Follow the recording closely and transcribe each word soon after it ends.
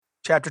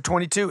Chapter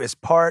 22 is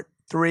part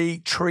 3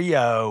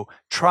 trio,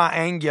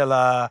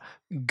 triangular,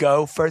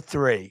 go for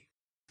 3.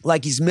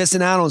 Like he's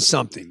missing out on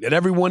something that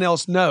everyone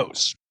else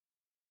knows.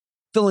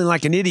 Feeling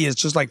like an idiot is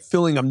just like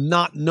feeling of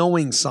not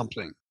knowing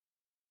something.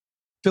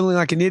 Feeling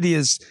like an idiot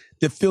is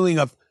the feeling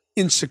of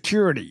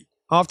insecurity.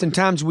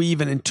 Oftentimes we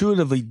even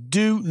intuitively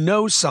do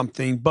know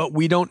something, but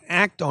we don't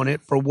act on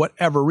it for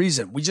whatever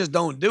reason. We just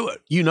don't do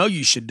it. You know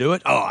you should do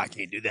it. Oh, I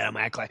can't do that. I'm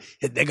going to act like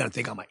they're going to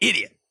think I'm an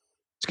idiot.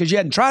 It's because you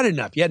hadn't tried it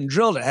enough. You hadn't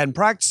drilled it, hadn't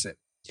practiced it.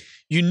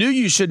 You knew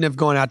you shouldn't have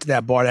gone out to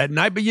that bar that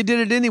night, but you did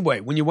it anyway.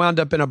 When you wound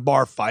up in a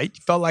bar fight,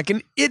 you felt like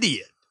an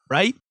idiot,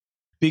 right?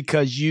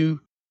 Because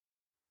you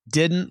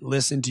didn't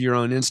listen to your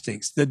own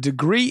instincts. The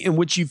degree in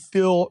which you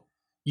feel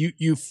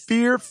you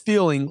fear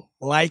feeling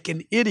like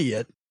an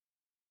idiot,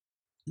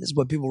 this is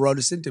what people wrote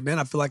us into, man,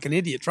 I feel like an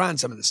idiot trying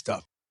some of this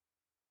stuff,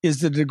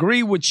 is the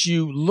degree which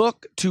you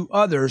look to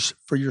others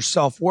for your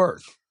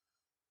self-worth.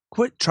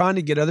 Quit trying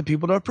to get other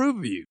people to approve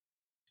of you.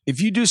 If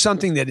you do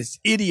something that is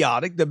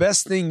idiotic, the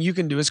best thing you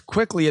can do is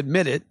quickly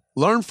admit it,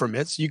 learn from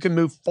it, so you can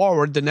move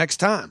forward the next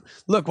time.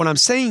 Look, what I'm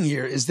saying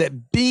here is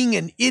that being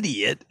an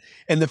idiot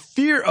and the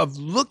fear of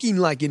looking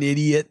like an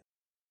idiot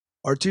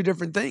are two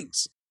different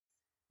things.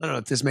 I don't know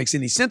if this makes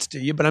any sense to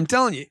you, but I'm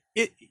telling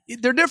you,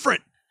 they're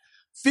different.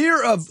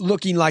 Fear of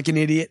looking like an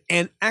idiot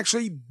and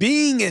actually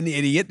being an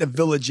idiot, the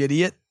village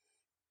idiot,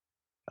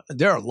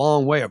 they're a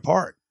long way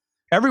apart.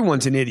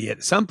 Everyone's an idiot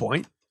at some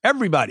point.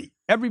 Everybody.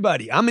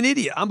 I'm an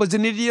idiot. I was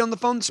an idiot on the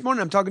phone this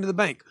morning. I'm talking to the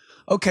bank.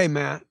 Okay,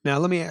 Matt, now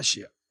let me ask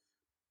you,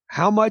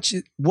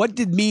 what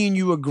did me and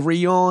you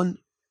agree on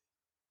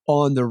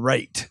the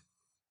rate?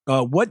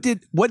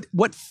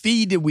 What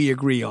fee did we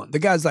agree on? The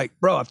guy's like,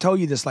 bro, I've told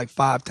you this like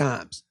 5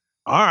 times.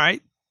 All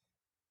right.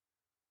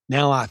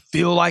 Now I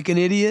feel like an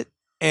idiot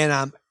and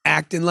I'm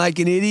acting like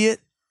an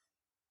idiot.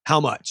 How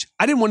much?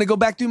 I didn't want to go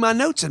back through my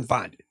notes and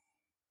find it.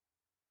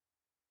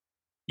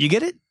 You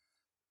get it?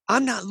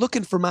 I'm not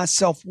looking for my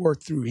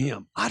self-worth through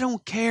him. I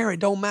don't care.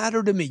 It don't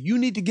matter to me. You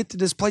need to get to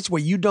this place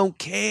where you don't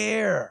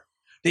care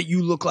that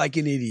you look like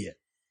an idiot.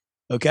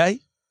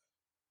 Okay?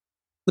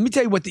 Let me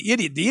tell you what the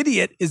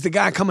idiot is the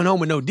guy coming home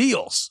with no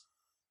deals.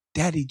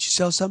 Dad, did you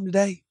sell something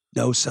today?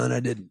 No, son, I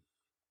didn't.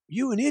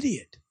 You an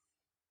idiot.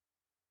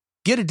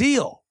 Get a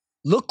deal.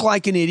 Look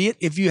like an idiot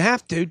if you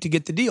have to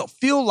get the deal.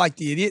 Feel like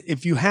the idiot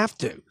if you have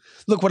to.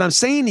 Look, what I'm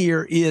saying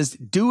here is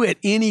do it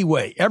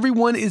anyway.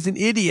 Everyone is an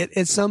idiot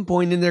at some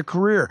point in their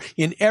career,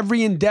 in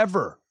every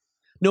endeavor.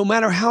 No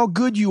matter how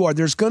good you are,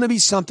 there's going to be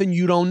something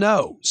you don't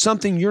know,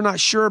 something you're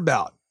not sure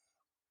about.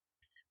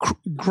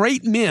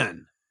 Great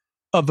men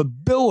of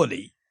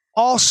ability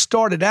all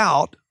started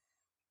out,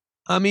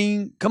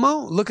 come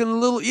on, looking a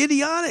little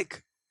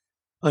idiotic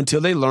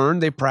until they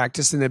learned, they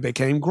practiced, and they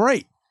became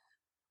great.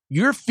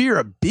 Your fear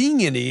of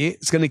being an idiot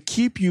is going to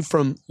keep you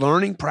from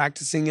learning,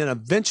 practicing, and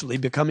eventually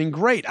becoming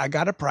great. I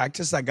got to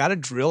practice. I got to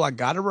drill. I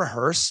got to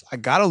rehearse. I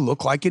got to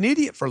look like an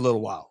idiot for a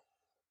little while.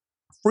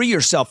 Free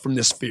yourself from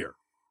this fear.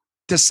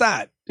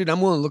 Decide, dude,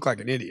 I'm willing to look like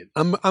an idiot.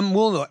 I'm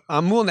willing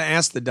to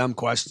ask the dumb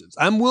questions.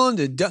 I'm willing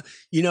to,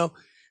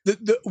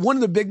 one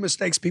of the big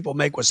mistakes people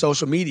make with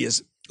social media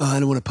is, I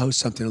don't want to post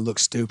something that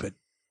looks stupid.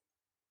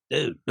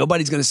 Dude,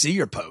 nobody's going to see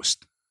your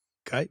post.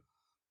 Okay.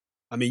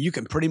 You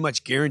can pretty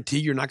much guarantee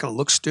you're not going to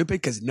look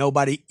stupid because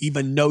nobody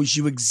even knows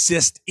you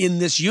exist in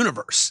this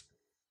universe.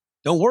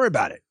 Don't worry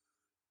about it.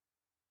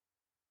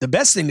 The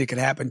best thing that could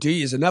happen to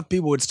you is enough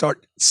people would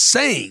start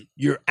saying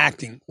you're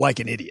acting like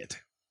an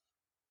idiot.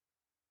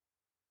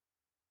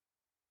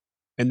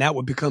 And that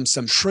would become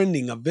some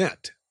trending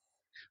event.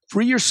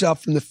 Free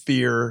yourself from the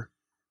fear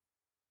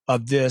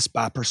of this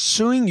by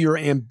pursuing your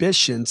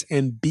ambitions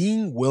and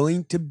being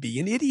willing to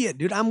be an idiot.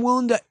 Dude, I'm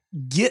willing to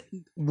get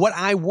what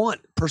I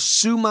want,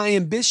 pursue my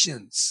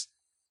ambitions.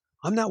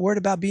 I'm not worried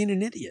about being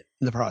an idiot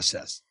in the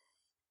process.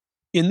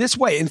 In this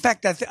way, in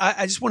fact,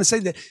 I just want to say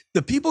that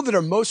the people that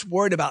are most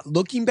worried about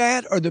looking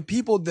bad are the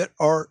people that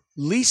are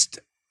least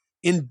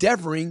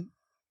endeavoring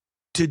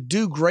to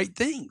do great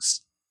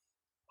things.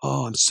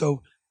 Oh,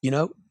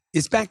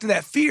 it's back to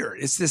that fear.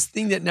 It's this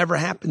thing that never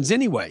happens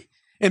anyway.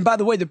 And by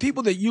the way, the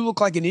people that you look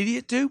like an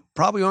idiot to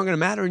probably aren't going to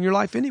matter in your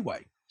life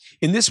anyway.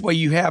 In this way,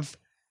 you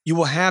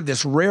will have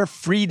this rare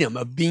freedom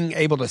of being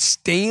able to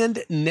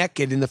stand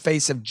naked in the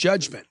face of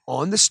judgment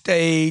on the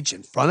stage,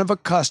 in front of a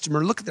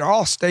customer. Look, they're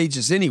all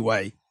stages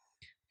anyway.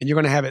 And you're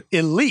going to have it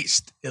at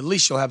least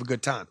you'll have a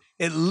good time.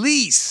 At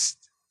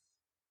least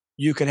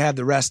you could have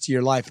the rest of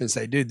your life and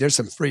say, dude, there's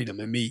some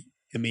freedom in me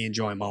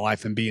enjoying my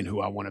life and being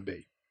who I want to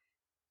be.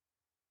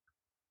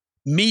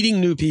 Meeting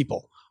new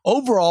people.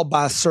 Overall,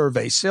 by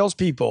survey,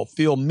 salespeople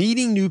feel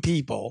meeting new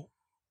people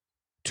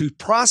to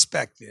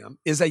prospect them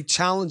is a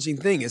challenging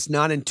thing. It's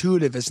not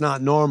intuitive. It's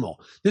not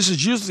normal. This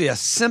is usually a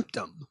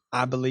symptom,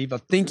 I believe,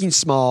 of thinking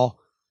small,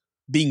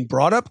 being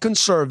brought up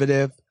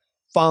conservative,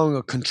 following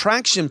a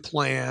contraction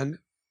plan,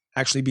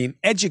 actually being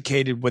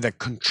educated with a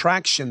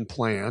contraction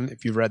plan,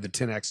 if you've read the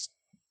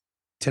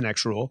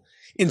 10X rule,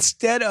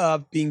 instead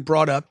of being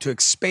brought up to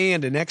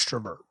expand and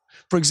extrovert.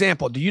 For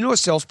example, do you know a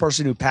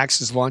salesperson who packs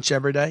his lunch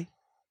every day?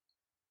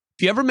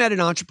 If you ever met an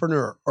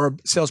entrepreneur or a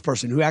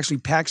salesperson who actually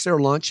packs their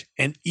lunch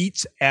and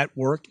eats at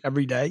work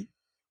every day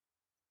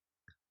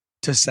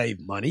to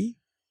save money,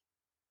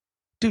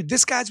 dude,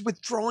 this guy's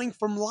withdrawing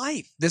from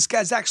life. This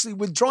guy's actually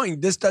withdrawing.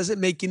 This doesn't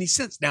make any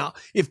sense. Now,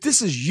 if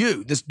this is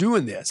you that's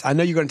doing this, I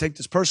know you're going to take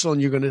this personal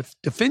and you're going to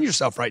defend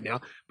yourself right now,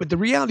 but the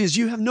reality is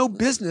you have no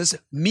business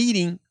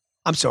you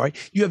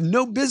have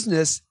no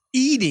business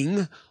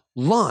eating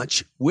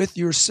lunch with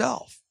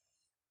yourself.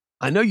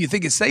 I know you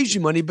think it saves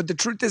you money, but the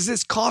truth is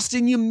it's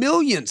costing you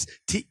millions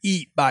to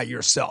eat by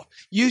yourself.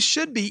 You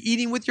should be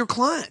eating with your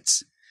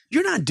clients.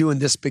 You're not doing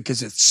this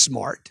because it's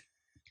smart.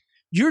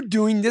 You're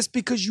doing this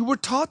because you were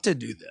taught to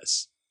do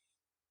this.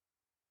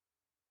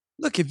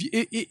 Look,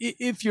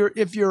 if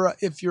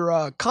you're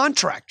a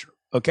contractor,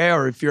 okay,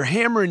 or if you're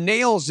hammering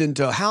nails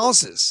into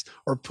houses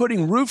or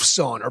putting roofs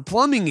on or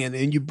plumbing in,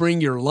 and you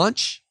bring your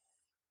lunch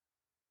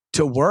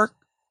to work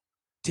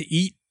to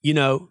eat,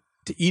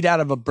 to eat out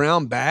of a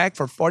brown bag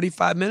for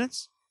 45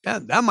 minutes, yeah,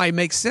 that might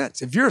make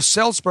sense. If you're a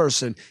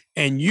salesperson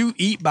and you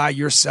eat by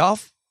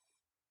yourself,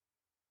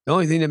 the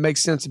only thing that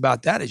makes sense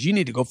about that is you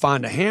need to go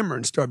find a hammer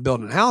and start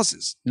building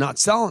houses, not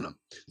selling them.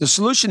 The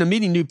solution to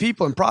meeting new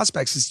people and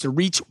prospects is to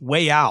reach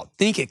way out.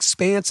 Think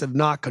expansive,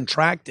 not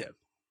contractive.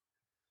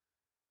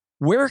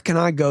 Where can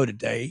I go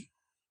today?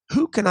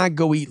 Who can I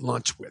go eat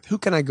lunch with? Who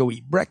can I go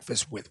eat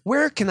breakfast with?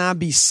 Where can I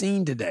be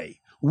seen today?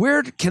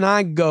 Where can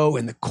I go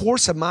in the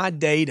course of my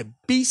day to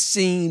be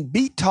seen,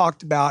 be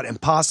talked about,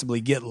 and possibly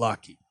get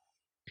lucky?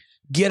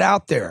 Get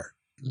out there.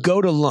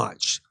 Go to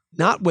lunch.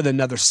 Not with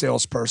another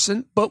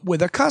salesperson, but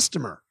with a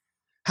customer.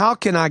 How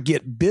can I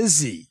get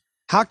busy?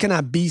 How can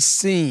I be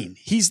seen?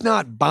 He's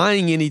not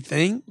buying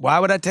anything. Why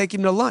would I take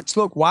him to lunch?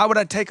 Look, why would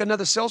I take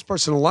another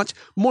salesperson to lunch?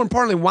 More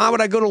importantly, why would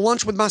I go to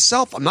lunch with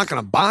myself? I'm not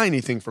going to buy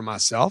anything for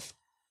myself.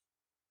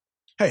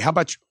 Hey, how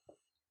about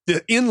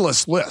the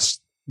endless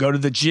list? Go to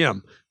the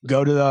gym,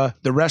 go to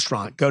the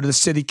restaurant, go to the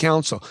city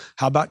council.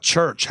 How about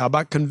church? How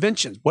about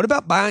conventions? What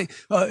about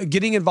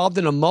getting involved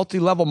in a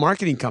multi-level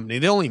marketing company?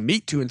 They only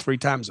meet 2 and 3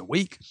 times a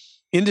week.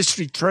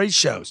 Industry trade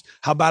shows.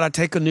 How about I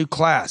take a new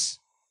class?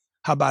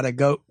 How about I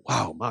go,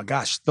 wow, my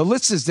gosh, the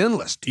list is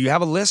endless. Do you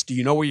have a list? Do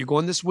you know where you're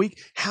going this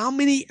week? How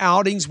many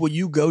outings will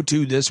you go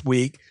to this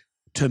week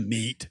to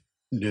meet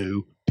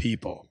new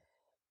people?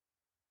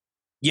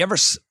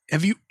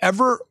 Have you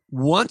ever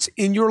once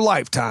in your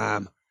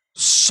lifetime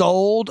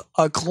sold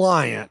a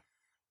client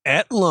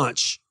at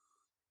lunch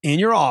in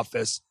your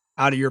office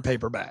out of your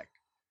paper bag?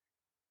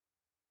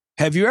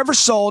 Have you ever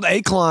sold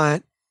a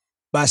client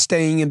by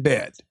staying in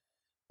bed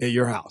at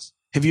your house?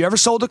 Have you ever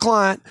sold a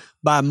client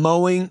by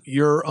mowing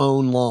your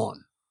own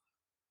lawn?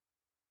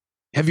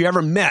 Have you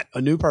ever met a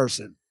new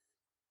person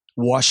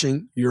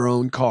washing your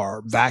own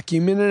car,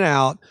 vacuuming it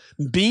out,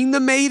 being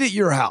the maid at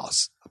your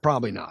house?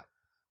 Probably not.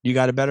 You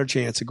got a better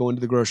chance of going to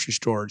the grocery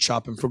store and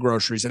shopping for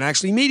groceries and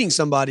actually meeting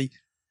somebody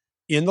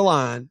in the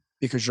line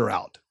because you're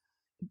out.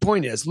 The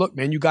point is, look,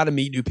 man, you got to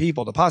meet new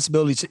people. The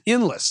possibilities are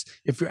endless.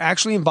 If you're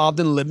actually involved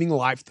in living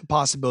life, the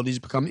possibilities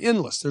become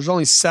endless. There's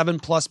only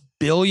 7+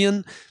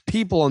 billion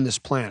people on this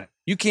planet.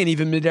 You can't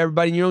even meet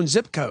everybody in your own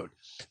zip code.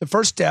 The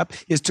first step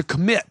is to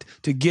commit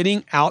to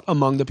getting out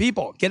among the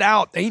people. Get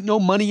out. There ain't no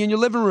money in your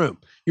living room.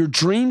 Your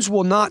dreams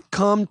will not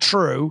come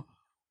true.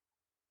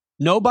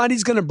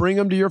 Nobody's going to bring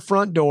them to your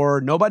front door.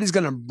 Nobody's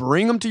going to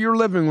bring them to your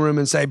living room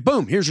and say,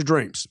 boom, here's your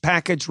dreams.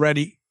 Package,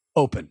 ready,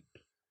 open.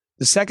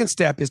 The second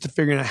step is to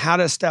figure out how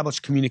to establish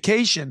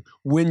communication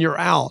when you're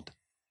out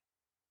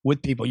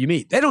with people you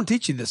meet. They don't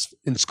teach you this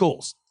in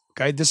schools.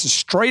 Okay. This is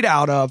straight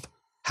out of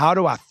how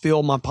do I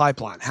fill my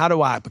pipeline? How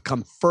do I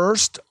become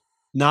first,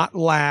 not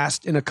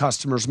last in a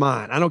customer's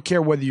mind? I don't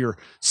care whether you're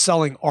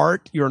selling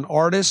art, you're an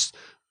artist,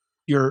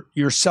 you're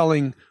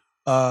selling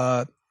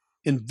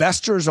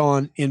investors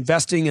on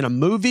investing in a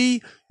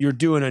movie, you're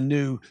doing a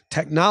new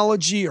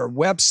technology or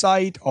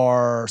website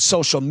or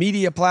social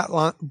media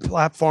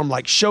platform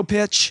like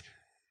ShowPitch,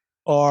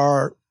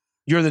 or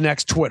you're the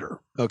next Twitter,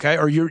 okay?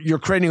 Or you're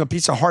creating a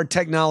piece of hard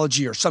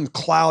technology or some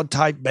cloud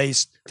type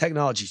based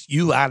technologies.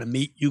 You got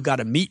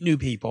to meet new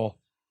people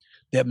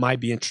that might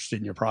be interested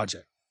in your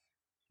project.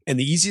 And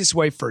the easiest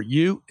way for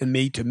you and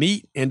me to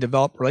meet and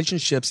develop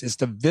relationships is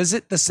to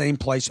visit the same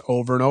place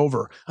over and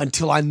over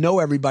until I know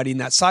everybody in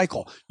that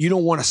cycle. You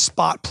don't want to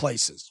spot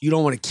places. You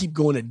don't want to keep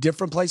going to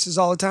different places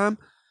all the time.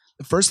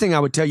 The first thing I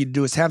would tell you to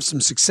do is have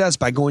some success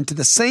by going to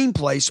the same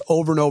place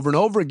over and over and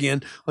over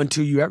again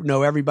until you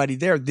know everybody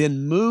there.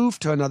 Then move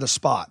to another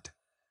spot.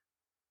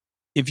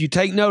 If you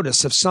take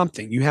notice of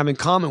something you have in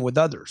common with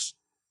others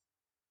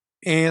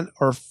and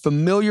are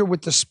familiar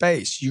with the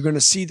space, you're going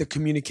to see the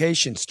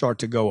communication start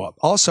to go up.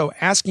 Also,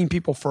 asking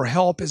people for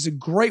help is a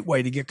great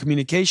way to get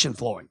communication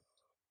flowing.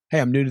 Hey,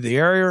 I'm new to the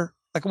area.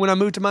 Like when I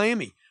moved to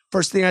Miami,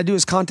 first thing I do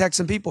is contact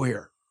some people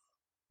here.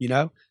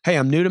 Hey,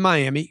 I'm new to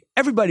Miami.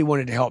 Everybody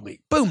wanted to help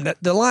me. Boom,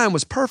 the line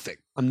was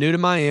perfect. I'm new to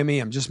Miami.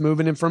 I'm just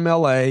moving in from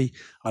LA.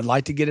 I'd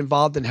like to get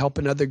involved in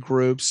helping other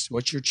groups.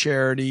 What's your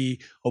charity?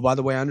 Oh, by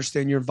the way, I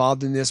understand you're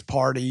involved in this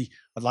party.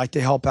 I'd like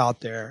to help out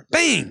there.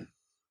 Bang!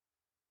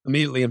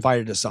 Immediately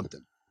invited to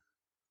something.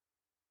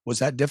 Was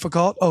that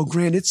difficult? Oh,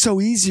 Grant, it's so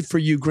easy for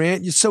you,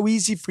 Grant. It's so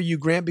easy for you,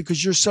 Grant,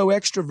 because you're so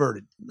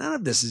extroverted. None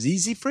of this is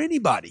easy for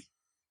anybody.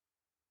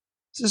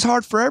 This is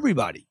hard for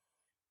everybody.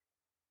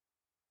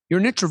 You're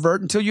an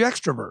introvert until you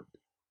extrovert.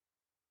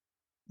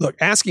 Look,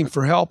 asking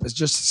for help is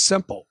just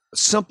a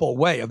simple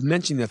way of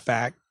mentioning the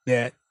fact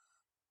that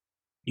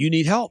you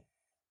need help.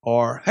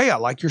 Or, hey, I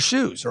like your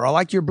shoes, or I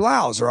like your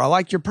blouse, or I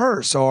like your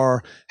purse,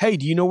 or, hey,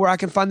 do you know where I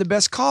can find the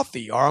best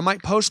coffee? Or I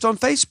might post on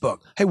Facebook,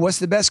 hey, what's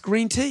the best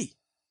green tea?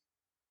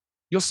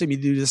 You'll see me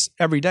do this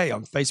every day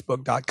on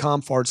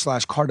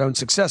facebook.com/Cardone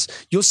Success.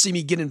 You'll see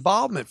me get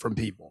involvement from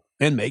people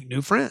and make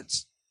new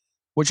friends.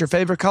 What's your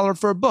favorite color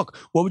for a book?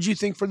 What would you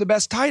think for the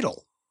best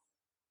title?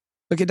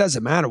 Look, it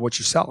doesn't matter what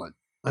you're selling.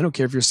 I don't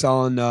care if you're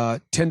selling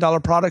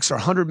 $10 products or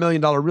 $100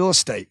 million real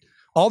estate.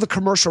 All the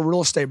commercial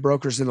real estate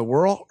brokers in the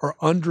world are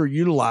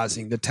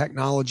underutilizing the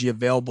technology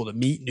available to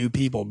meet new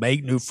people,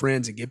 make new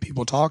friends, and get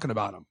people talking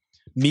about them.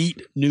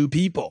 Meet new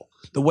people.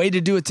 The way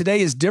to do it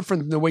today is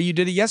different than the way you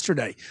did it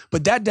yesterday.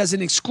 But that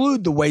doesn't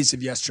exclude the ways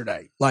of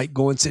yesterday, like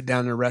go and sit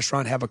down in a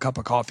restaurant, have a cup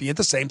of coffee at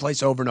the same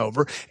place over and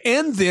over,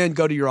 and then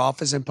go to your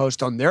office and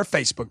post on their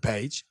Facebook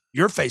page,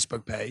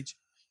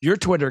 your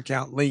Twitter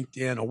account,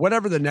 LinkedIn, or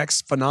whatever the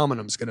next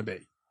phenomenon is going to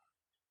be.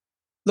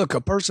 Look,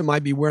 a person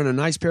might be wearing a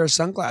nice pair of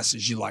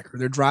sunglasses you like, or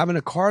they're driving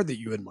a car that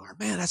you admire.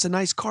 Man, that's a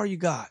nice car you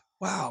got.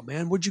 Wow,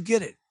 man, where'd you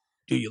get it?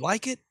 Do you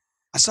like it?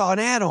 I saw an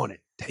ad on it.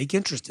 Take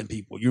interest in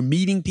people. You're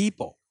meeting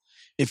people.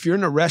 If you're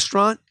in a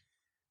restaurant,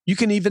 you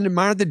can even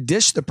admire the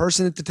dish the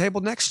person at the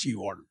table next to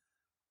you ordered.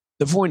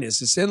 The point is,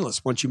 it's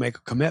endless once you make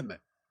a commitment.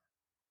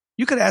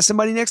 You could ask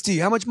somebody next to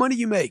you, how much money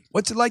you make?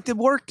 What's it like to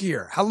work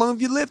here? How long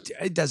have you lived here?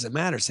 It doesn't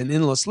matter. It's an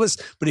endless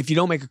list. But if you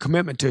don't make a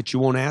commitment to it, you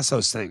won't ask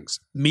those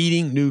things.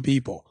 Meeting new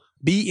people.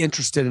 Be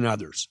interested in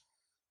others.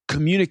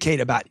 Communicate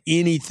about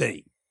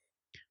anything.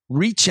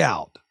 Reach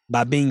out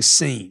by being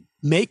seen.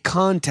 Make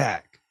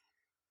contact.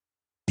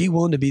 Be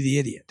willing to be the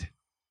idiot.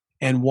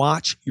 And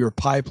watch your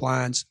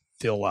pipelines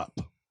fill up.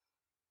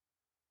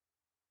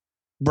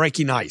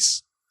 Breaking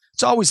ice.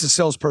 It's always the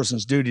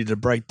salesperson's duty to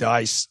break the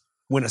ice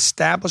when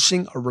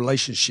establishing a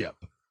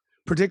relationship.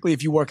 Particularly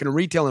if you work in a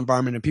retail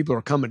environment and people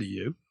are coming to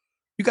you.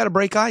 You got to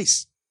break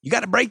ice. You got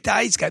to break the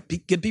ice. Got to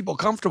get people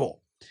comfortable.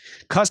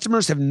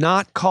 Customers have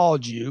not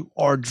called you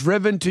or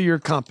driven to your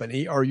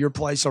company or your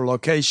place or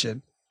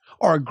location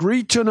or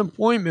agreed to an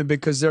appointment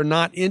because they're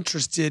not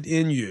interested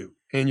in you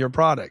and your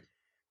product.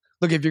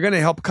 Look, if you're going to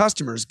help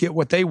customers get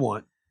what they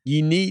want,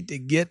 you need to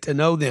get to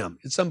know them.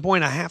 At some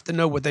point, I have to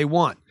know what they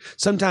want.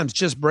 Sometimes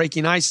just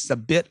breaking ice is a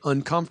bit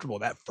uncomfortable,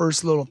 that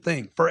first little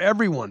thing for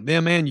everyone,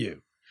 them and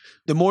you.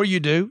 The more you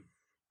do,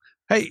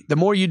 the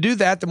more you do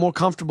that, the more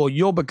comfortable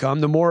you'll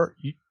become, the more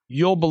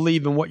you'll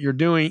believe in what you're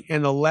doing,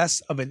 and the less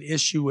of an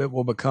issue it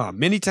will become.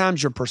 Many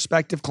times your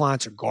prospective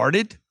clients are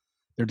guarded.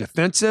 They're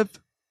defensive.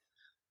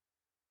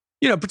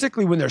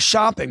 Particularly when they're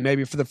shopping,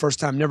 maybe for the first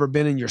time, never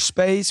been in your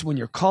space. When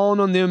you're calling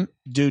on them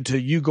due to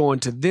you going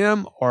to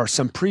them or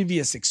some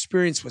previous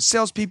experience with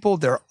salespeople,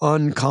 they're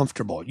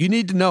uncomfortable. You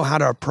need to know how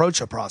to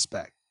approach a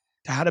prospect,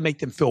 how to make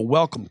them feel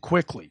welcome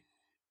quickly,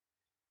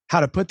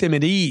 how to put them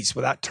at ease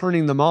without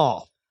turning them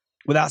off,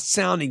 without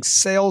sounding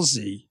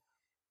salesy,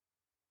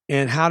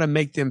 and how to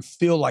make them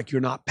feel like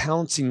you're not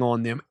pouncing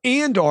on them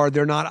or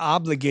they're not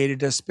obligated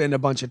to spend a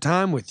bunch of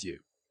time with you.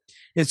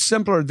 It's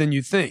simpler than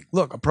you think.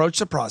 Look, approach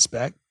the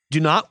prospect. Do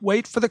not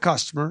wait for the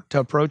customer to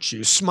approach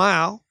you.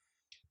 Smile.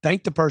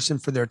 Thank the person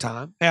for their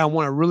time. Hey, I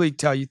want to really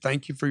tell you,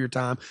 thank you for your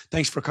time.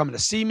 Thanks for coming to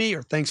see me,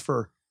 or thanks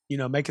for,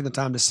 making the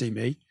time to see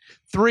me.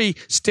 3,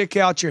 stick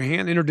out your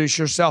hand, introduce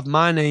yourself.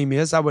 My name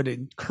is, I would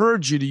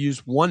encourage you to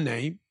use one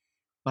name.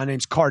 My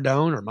name's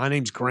Cardone, or my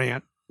name's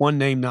Grant. One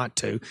name, not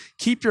two.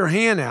 Keep your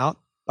hand out.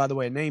 By the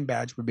way, a name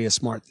badge would be a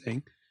smart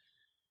thing.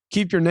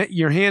 Keep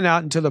your hand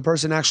out until the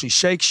person actually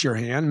shakes your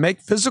hand. Make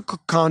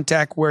physical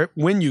contact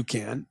when you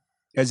can,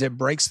 as it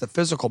breaks the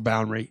physical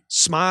boundary.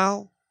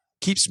 Smile,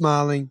 keep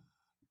smiling,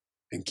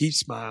 and keep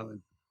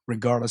smiling,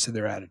 regardless of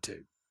their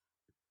attitude.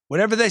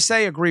 Whatever they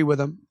say, agree with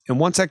them. And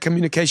once that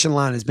communication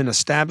line has been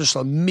established,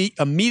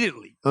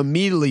 immediately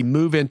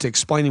move into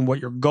explaining what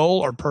your goal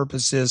or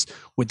purpose is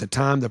with the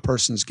time the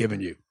person's given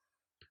you.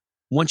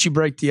 Once you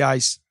break the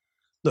ice,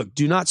 look,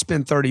 do not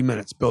spend 30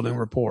 minutes building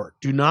rapport.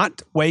 Do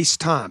not waste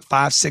time,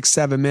 5, 6,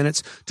 7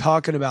 minutes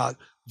talking about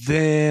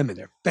them and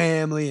their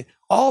family.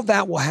 All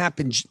that will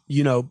happen,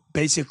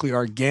 basically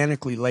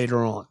organically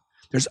later on.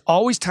 There's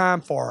always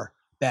time for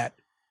that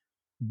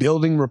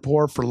building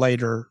rapport for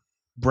later.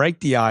 Break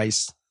the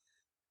ice.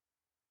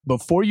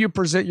 Before you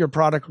present your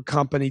product or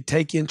company,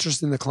 take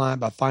interest in the client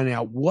by finding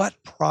out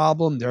what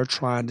problem they're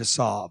trying to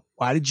solve.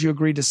 Why did you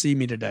agree to see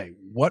me today?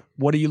 What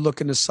are you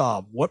looking to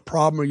solve? What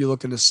problem are you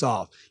looking to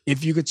solve?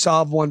 If you could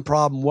solve one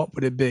problem, what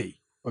would it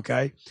be?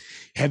 Okay.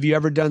 Have you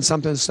ever done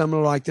something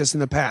similar like this in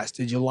the past?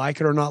 Did you like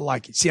it or not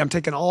like it? See, I'm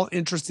taking all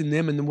interest in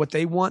them and what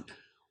they want.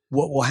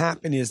 What will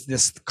happen is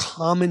this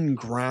common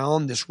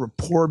ground, this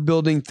rapport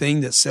building thing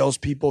that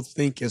salespeople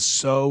think is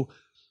so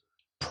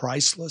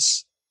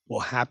priceless will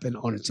happen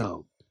on its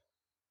own.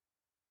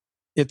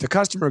 If the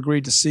customer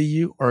agreed to see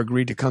you or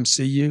agreed to come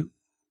see you,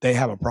 they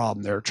have a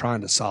problem they're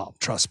trying to solve.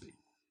 Trust me.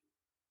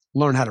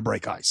 Learn how to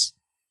break ice.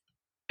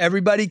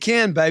 Everybody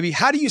can, baby.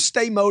 How do you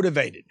stay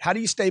motivated? How do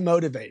you stay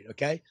motivated?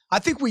 Okay. I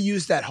think we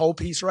use that whole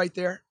piece right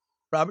there.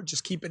 Robert,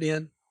 just keep it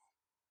in.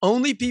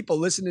 Only people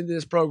listening to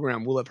this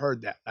program will have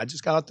heard that. I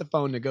just got off the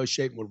phone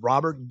negotiating with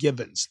Robert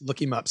Givens.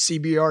 Look him up,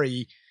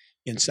 CBRE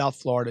in South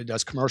Florida,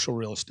 does commercial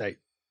real estate.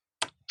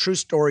 True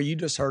story. You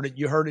just heard it.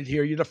 You heard it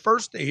here. You're the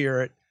first to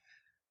hear it.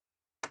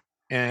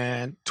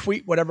 And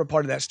tweet whatever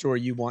part of that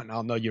story you want, and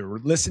I'll know you're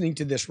listening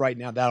to this right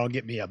now. That'll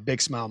get me a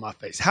big smile on my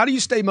face. How do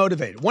you stay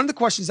motivated? One of the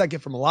questions I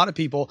get from a lot of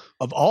people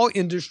of all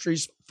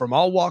industries, from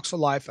all walks of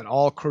life and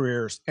all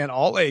careers and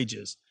all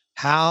ages,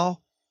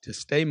 how to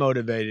stay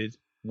motivated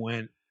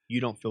when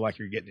you don't feel like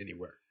you're getting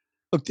anywhere.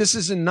 Look, this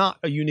is not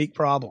a unique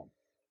problem.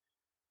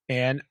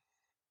 And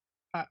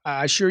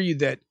I assure you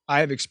that I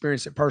have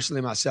experienced it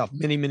personally myself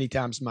many, many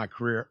times in my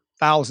career,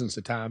 thousands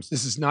of times.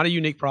 This is not a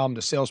unique problem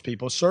to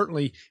salespeople.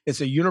 Certainly,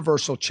 it's a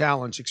universal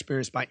challenge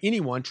experienced by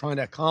anyone trying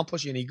to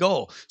accomplish any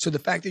goal. So the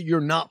fact that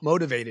you're not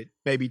motivated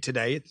maybe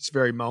today at this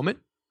very moment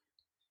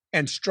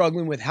and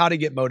struggling with how to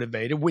get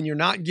motivated when you're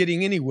not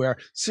getting anywhere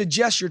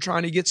suggests you're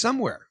trying to get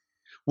somewhere.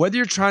 Whether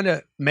you're trying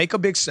to make a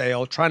big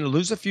sale, trying to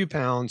lose a few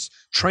pounds,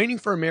 training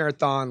for a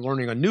marathon,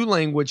 learning a new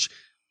language,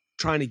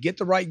 trying to get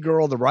the right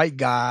girl, the right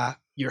guy,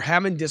 you're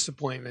having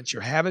disappointments,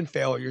 you're having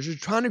failures, you're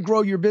trying to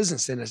grow your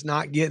business and it's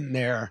not getting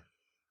there.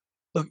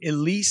 Look, at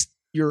least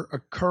you're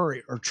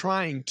occurring or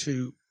trying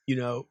to,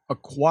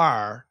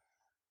 acquire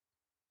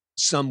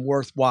some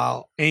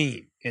worthwhile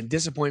aim, and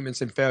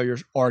disappointments and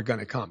failures are going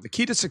to come. The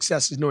key to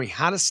success is knowing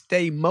how to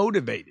stay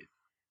motivated.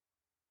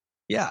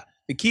 Yeah.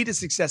 The key to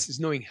success is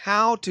knowing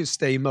how to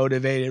stay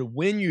motivated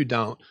when you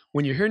don't,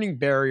 when you're hitting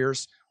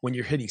barriers, when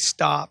you're hitting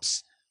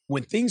stops,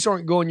 when things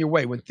aren't going your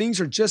way, when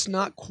things are just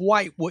not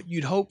quite what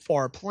you'd hoped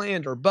for,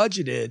 planned, or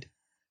budgeted.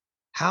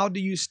 How do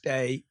you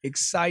stay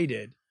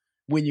excited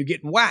when you're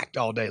getting whacked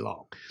all day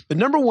long? The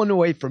number one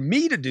way for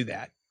me to do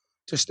that,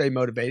 to stay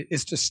motivated,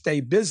 is to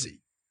stay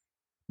busy,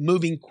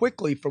 moving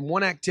quickly from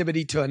one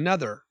activity to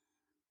another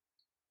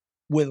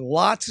with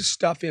lots of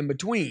stuff in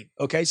between.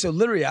 Okay. So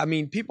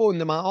literally, people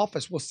in my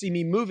office will see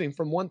me moving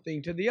from one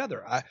thing to the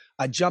other.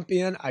 I jump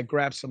in, I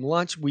grab some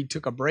lunch. We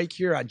took a break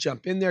here. I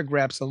jump in there,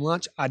 grab some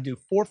lunch. I do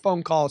 4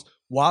 phone calls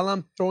while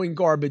I'm throwing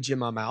garbage in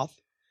my mouth,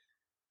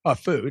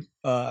 food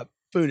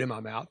in my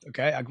mouth.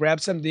 Okay. I grab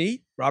something to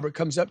eat. Robert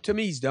comes up to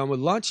me. He's done with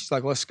lunch. He's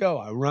like, let's go.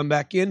 I run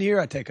back in here.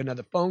 I take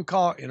another phone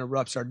call,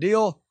 interrupts our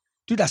deal.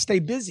 Dude, I stay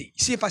busy.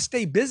 See, if I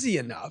stay busy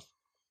enough,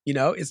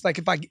 it's like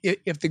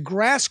if the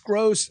grass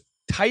grows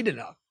tight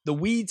enough, the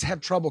weeds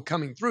have trouble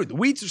coming through. The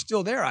weeds are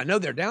still there. I know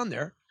they're down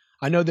there.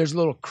 I know there's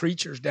little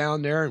creatures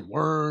down there and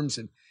worms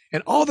and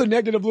all the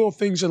negative little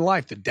things in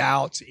life, the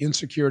doubts, the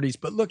insecurities.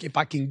 But look, if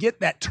I can get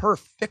that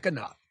turf thick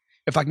enough,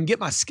 if I can get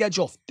my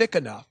schedule thick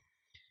enough,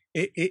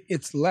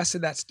 it's less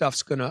of that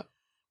stuff's gonna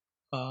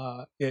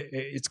grow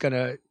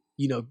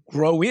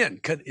in.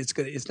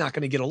 It's not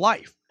gonna get a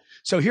life.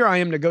 So here I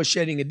am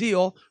negotiating a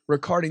deal,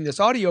 recording this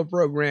audio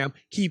program,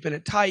 keeping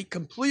it tight,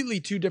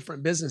 completely 2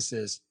 different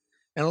businesses.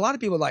 And a lot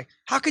of people are like,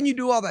 how can you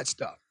do all that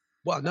stuff?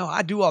 Well, no,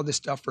 I do all this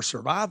stuff for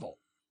survival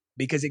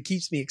because it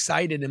keeps me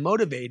excited and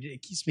motivated.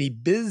 It keeps me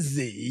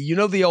busy. You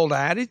know the old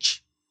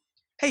adage?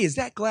 Hey, is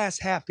that glass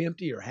half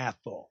empty or half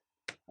full?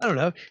 I don't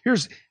know.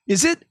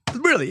 Is it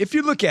really, if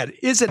you look at it,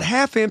 is it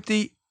half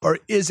empty or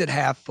is it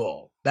half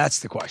full? That's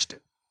the question.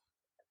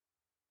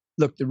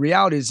 Look, the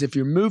reality is if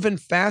you're moving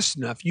fast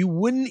enough, you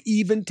wouldn't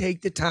even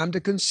take the time to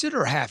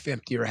consider half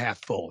empty or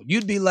half full.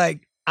 You'd be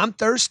like, I'm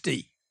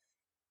thirsty.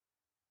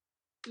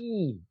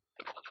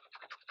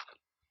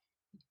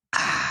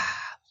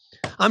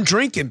 I'm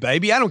drinking,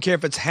 baby. I don't care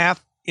if it's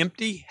half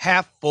empty,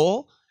 half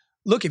full.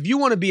 Look, if you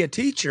want to be a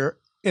teacher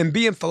and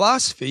be in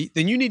philosophy,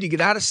 then you need to get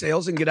out of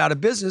sales and get out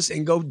of business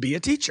and go be a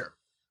teacher.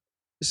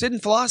 This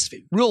isn't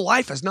philosophy. Real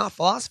life is not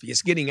philosophy.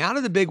 It's getting out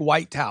of the big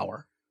white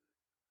tower,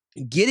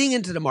 getting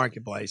into the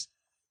marketplace.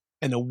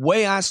 And the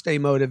way I stay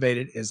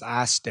motivated is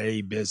I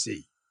stay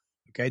busy.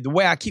 Okay. The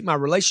way I keep my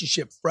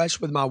relationship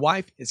fresh with my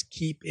wife is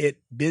keep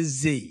it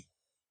busy.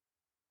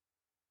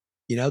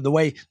 The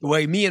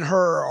way me and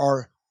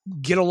her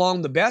get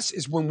along the best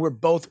is when we're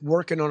both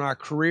working on our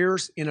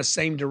careers in the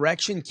same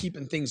direction,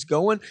 keeping things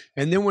going.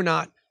 And then we're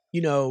not,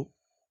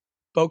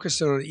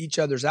 focusing on each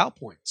other's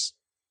outpoints.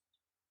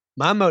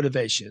 My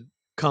motivation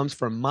comes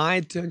from my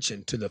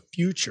attention to the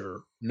future,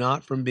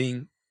 not from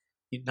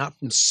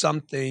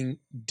something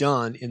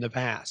done in the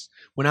past.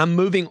 When I'm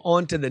moving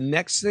on to the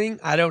next thing,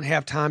 I don't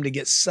have time to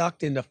get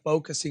sucked into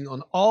focusing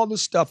on all the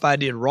stuff I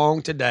did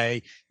wrong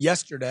today,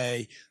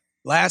 yesterday,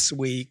 last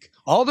week,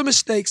 all the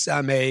mistakes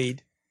I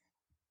made.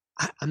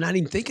 I'm not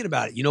even thinking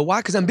about it. You know why?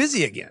 Because I'm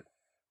busy again.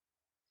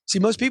 See,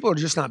 most people are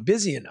just not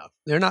busy enough.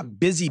 They're not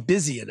busy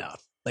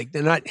enough. Like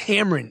they're not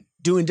hammering,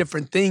 doing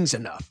different things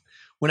enough.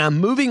 When I'm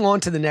moving on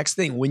to the next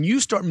thing, when you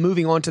start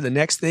moving on to the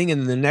next thing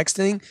and the next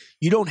thing,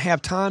 you don't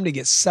have time to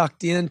get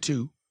sucked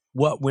into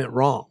what went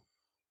wrong.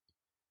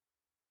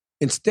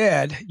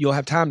 Instead, you'll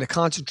have time to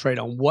concentrate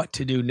on what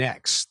to do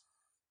next.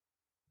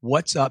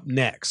 What's up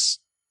next?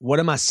 What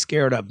am I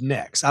scared of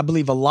next? I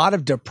believe a lot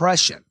of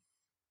depression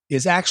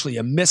is actually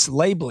a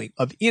mislabeling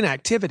of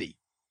inactivity.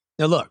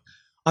 Now, look,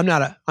 I'm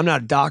not a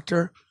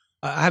doctor.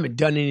 I haven't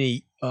done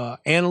any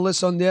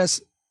analysis on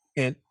this,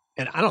 and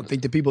I don't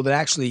think the people that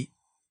actually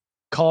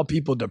call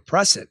people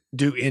depressant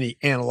do any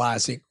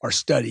analyzing or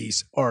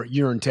studies or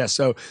urine tests.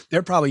 So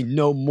they're probably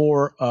no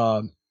more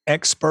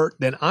expert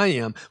than I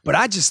am. But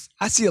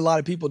I see a lot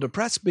of people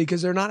depressed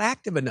because they're not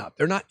active enough.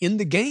 They're not in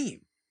the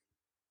game.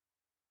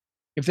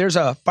 If there's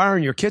a fire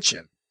in your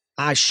kitchen,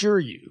 I assure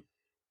you,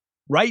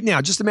 right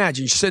now, just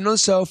imagine you're sitting on the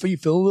sofa, you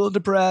feel a little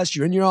depressed,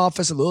 you're in your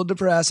office a little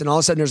depressed, and all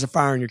of a sudden there's a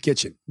fire in your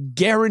kitchen.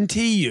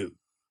 Guarantee you,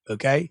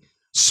 okay?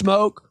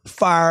 Smoke,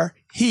 fire,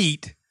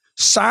 heat,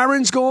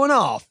 sirens going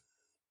off.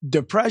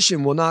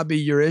 Depression will not be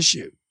your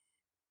issue.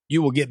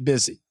 You will get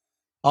busy.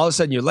 All of a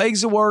sudden your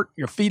legs will work,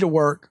 your feet will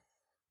work,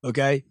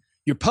 okay?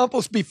 Your pump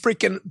will be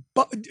freaking,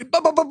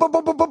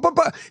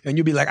 and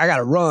you'll be like, I got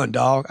to run,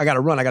 dog. I got to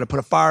run. I got to put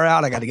a fire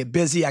out. I got to get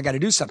busy. I got to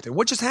do something.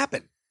 What just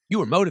happened? You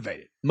were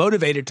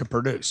motivated to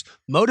produce,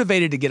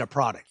 motivated to get a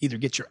product. Either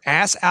get your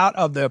ass out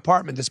of the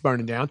apartment that's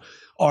burning down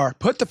or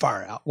put the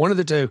fire out, one of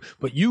the two,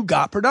 but you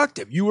got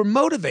productive. You were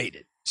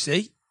motivated.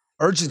 See?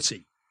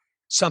 Urgency,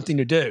 something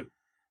to do,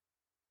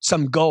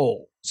 some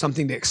goal,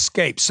 something to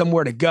escape,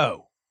 somewhere to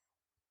go.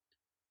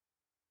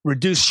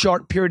 Reduce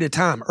short period of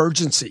time,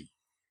 urgency.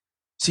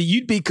 See,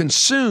 you'd be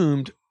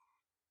consumed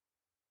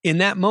in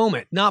that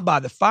moment, not by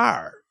the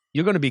fire.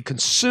 You're going to be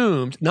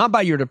consumed, not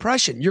by your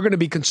depression. You're going to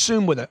be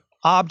consumed with an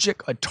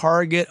object, a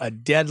target, a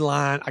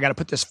deadline. I got to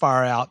put this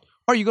fire out.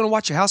 Or you're going to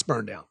watch your house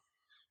burn down.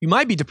 You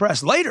might be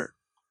depressed later,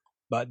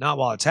 but not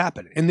while it's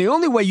happening. And the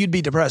only way you'd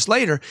be depressed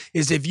later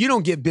is if you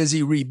don't get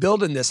busy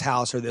rebuilding this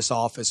house or this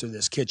office or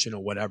this kitchen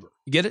or whatever.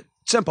 You get it?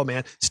 Simple,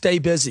 man. Stay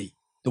busy.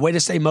 The way to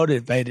stay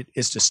motivated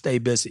is to stay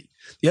busy.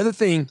 The other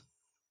thing,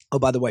 oh,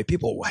 by the way,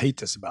 people will hate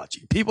this about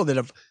you. People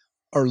that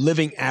are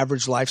living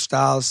average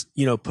lifestyles,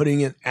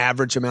 putting in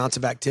average amounts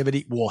of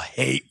activity will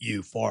hate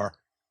you for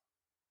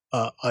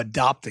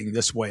adopting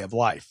this way of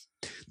life.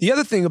 The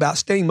other thing about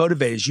staying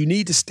motivated is you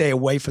need to stay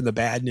away from the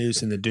bad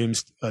news and the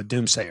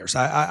doomsayers.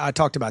 I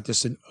talked about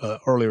this in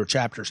earlier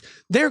chapters.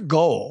 Their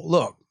goal,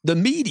 look, the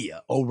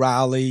media,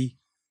 O'Reilly,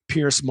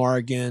 Piers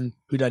Morgan,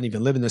 who doesn't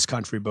even live in this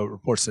country but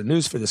reports the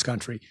news for this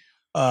country,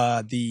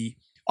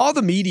 all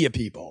the media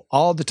people,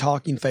 all the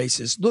talking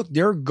faces, look,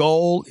 their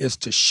goal is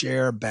to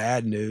share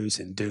bad news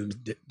and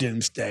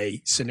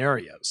doomsday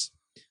scenarios.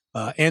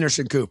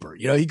 Anderson Cooper,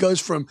 he goes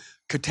from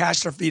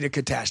catastrophe to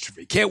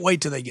catastrophe. Can't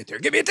wait till they get there.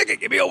 Give me a ticket.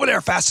 Get me over there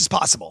fast as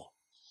possible.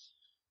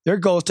 Their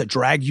goal is to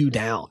drag you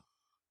down.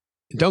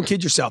 And don't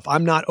kid yourself.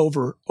 I'm not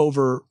over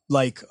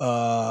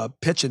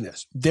pitching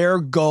this. Their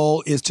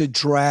goal is to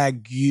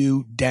drag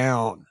you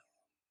down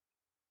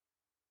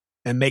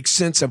and make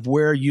sense of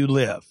where you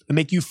live and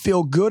make you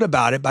feel good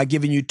about it by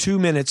giving you 2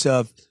 minutes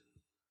of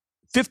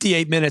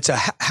 58 minutes of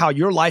how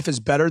your life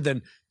is better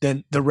than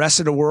the rest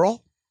of the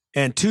world,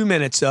 and 2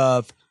 minutes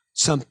of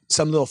some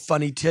little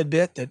funny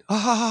tidbit that,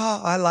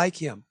 I like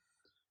him,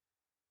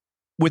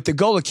 with the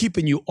goal of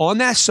keeping you on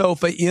that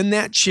sofa, in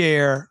that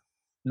chair,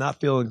 not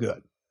feeling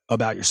good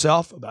about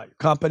yourself, about your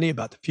company,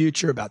 about the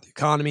future, about the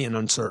economy, and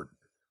uncertain.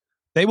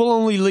 They will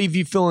only leave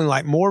you feeling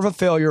like more of a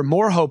failure,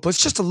 more hopeless,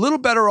 just a little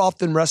better off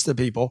than the rest of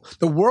the people.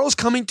 The world's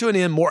coming to an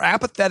end, more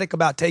apathetic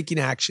about taking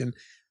action.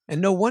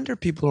 And no wonder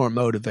people aren't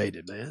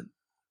motivated, man.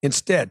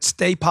 Instead,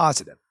 stay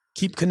positive.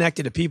 Keep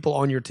connected to people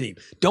on your team.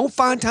 Don't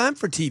find time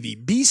for TV.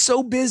 Be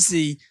so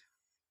busy,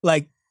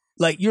 like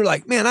you're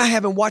like, man, I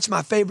haven't watched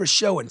my favorite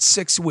show in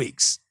 6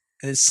 weeks.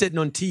 And it's sitting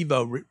on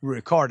TiVo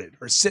recorded,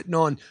 or sitting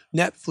on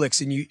Netflix,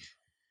 and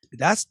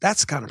that's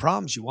the kind of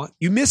problems you want.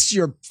 You miss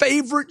your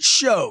favorite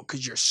show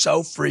because you're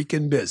so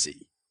freaking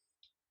busy.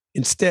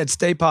 Instead,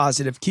 stay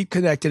positive. Keep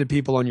connected to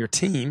people on your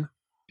team.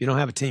 If you don't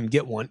have a team,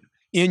 get one.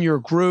 In your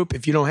group,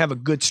 if you don't have a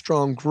good,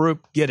 strong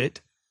group, get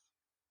it.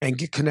 And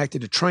get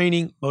connected to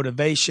training,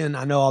 motivation.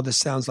 I know all this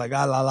sounds like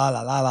la la la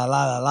la la la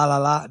la la la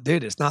la.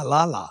 Dude, it's not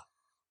la la.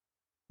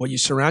 What you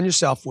surround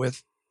yourself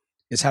with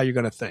is how you're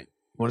going to think.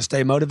 You want to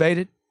stay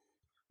motivated?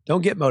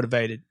 Don't get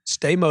motivated.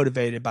 Stay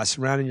motivated by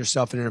surrounding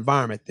yourself in an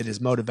environment that is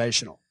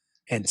motivational,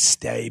 and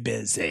stay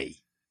busy.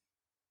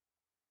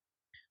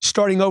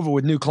 Starting over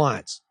with new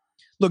clients.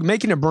 Look,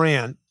 making a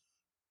brand,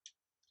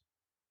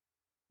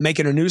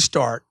 making a new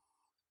start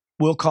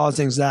will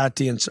cause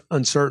anxiety and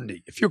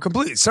uncertainty. If you're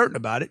completely certain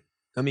about it,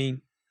 I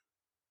mean,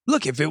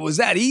 look, if it was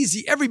that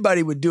easy,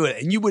 everybody would do it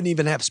and you wouldn't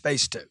even have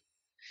space to.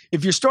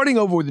 If you're starting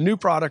over with a new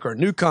product or a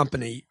new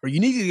company, or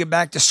you need to get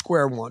back to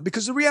square one,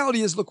 because the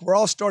reality is, look, we're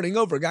all starting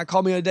over. A guy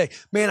called me the other day,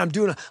 man,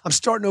 I'm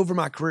starting over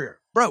my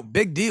career. Bro,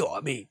 big deal. I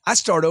mean, I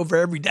start over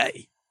every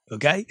day,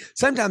 okay?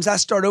 Sometimes I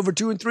start over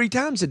 2 and 3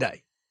 times a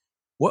day.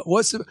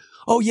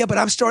 Oh, yeah, but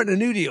I'm starting a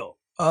new deal.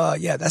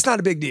 Yeah, that's not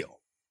a big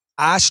deal.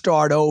 I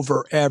start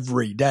over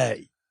every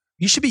day.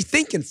 You should be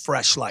thinking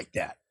fresh like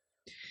that.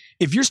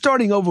 If you're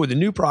starting over with a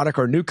new product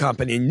or a new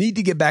company and you need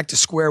to get back to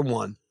square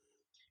one,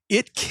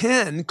 it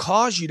can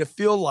cause you to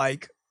feel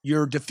like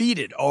you're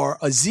defeated or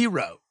a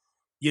zero.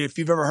 If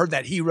you've ever heard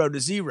that hero to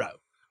zero.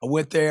 I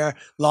went there,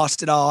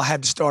 lost it all,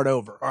 had to start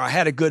over. Or I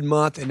had a good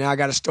month and now I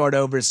got to start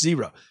over at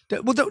zero.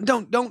 Well,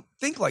 don't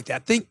think like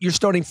that. Think you're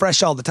starting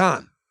fresh all the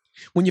time.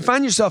 When you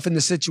find yourself in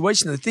this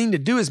situation, the thing to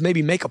do is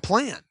maybe make a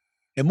plan.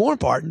 And more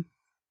important,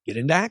 get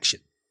into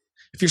action.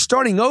 If you're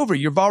starting over,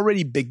 you've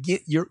already been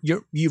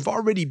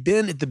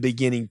at the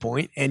beginning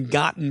point and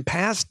gotten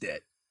past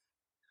it.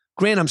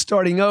 Grant, I'm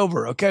starting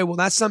over. Okay, well,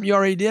 that's something you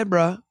already did,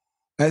 bro.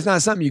 That's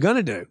not something you're going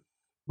to do,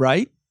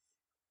 right?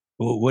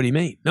 Well, what do you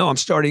mean? No, I'm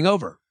starting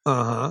over.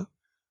 Uh-huh.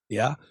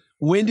 Yeah.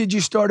 When did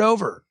you start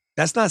over?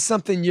 That's not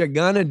something you're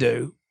going to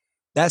do.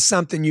 That's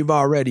something you've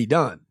already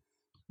done.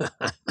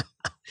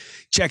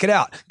 Check it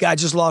out. Guy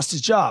just lost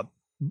his job.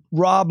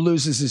 Rob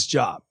loses his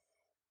job.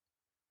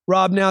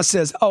 Rob now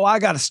says, oh, I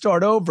got to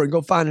start over and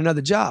go find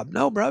another job.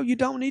 No, bro, you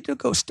don't need to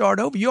go start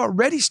over. You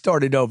already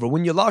started over.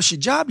 When you lost your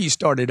job, you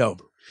started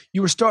over.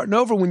 You were starting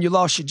over when you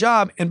lost your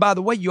job. And by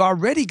the way, you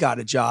already got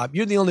a job.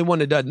 You're the only one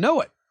that doesn't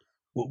know it.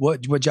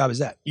 What job is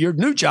that? Your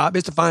new job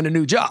is to find a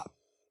new job.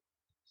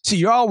 See,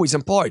 you're always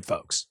employed,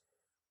 folks.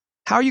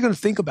 How are you going to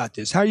think about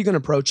this? How are you going to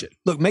approach it?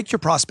 Look, make your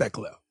prospect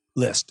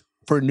list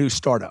for a new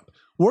startup.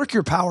 Work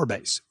your power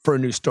base for a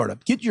new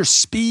startup. Get your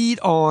speed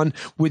on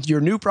with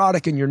your new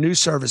product and your new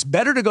service.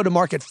 Better to go to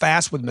market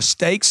fast with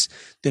mistakes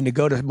than to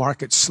go to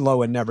market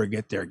slow and never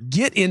get there.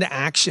 Get into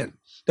action.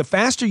 The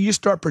faster you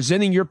start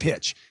presenting your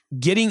pitch,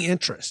 getting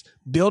interest,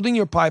 building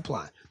your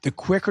pipeline, the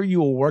quicker you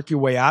will work your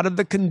way out of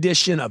the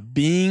condition of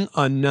being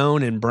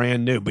unknown and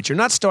brand new. But you're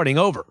not starting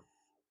over.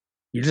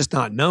 You're just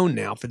not known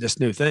now for this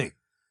new thing.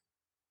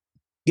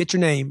 Get your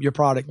name, your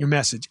product, your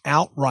message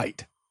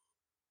outright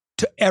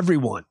to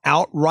everyone,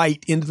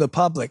 outright into the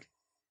public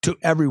to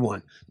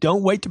everyone.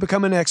 Don't wait to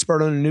become an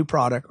expert on a new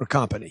product or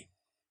company.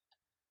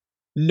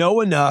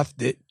 Know enough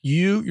that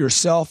you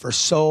yourself are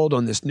sold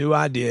on this new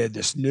idea,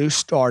 this new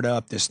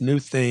startup, this new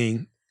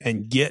thing,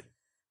 and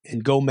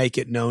go make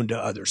it known to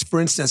others. For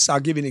instance, I'll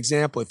give you an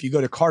example. If you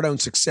go to Cardone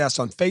Success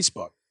on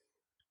Facebook,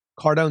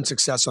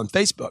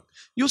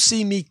 you'll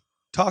see me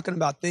talking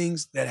about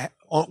things that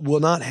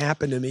will not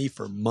happen to me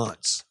for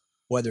months.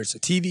 Whether it's a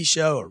TV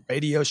show, a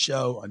radio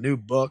show, a new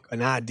book,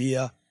 an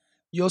idea,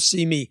 you'll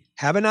see me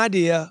have an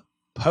idea,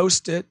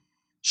 post it,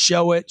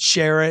 show it,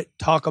 share it,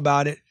 talk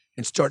about it,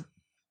 and start,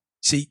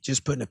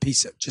 just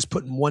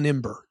putting one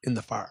ember in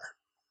the fire.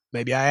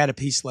 Maybe I add a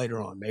piece later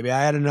on. Maybe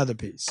I add another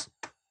piece.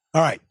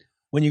 All right.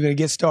 When you're going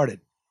to get started?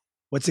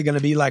 What's it going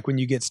to be like when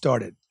you get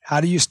started? How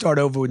do you start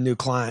over with new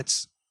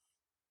clients?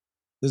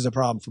 This is a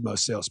problem for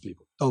most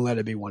salespeople. Don't let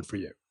it be one for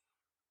you.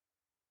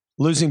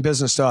 Losing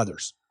business to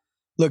others.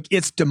 Look,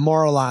 it's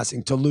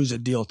demoralizing to lose a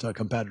deal to a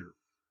competitor.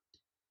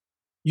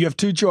 You have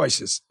two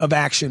choices of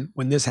action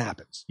when this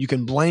happens. You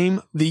can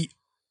blame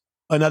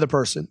another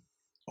person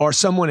or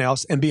someone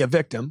else and be a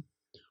victim,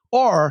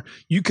 or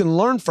you can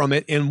learn from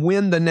it and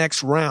win the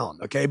next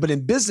round, okay? But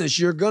in business,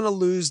 you're going to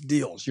lose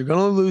deals. You're going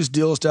to lose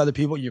deals to other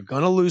people. You're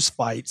going to lose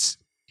fights.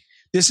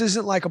 This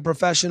isn't like a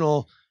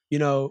professional,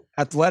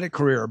 athletic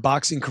career,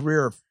 boxing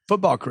career,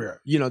 football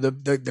career.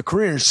 The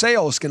career in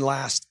sales can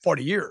last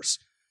 40 years,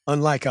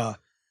 unlike a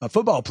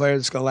football player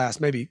that's going to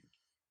last maybe,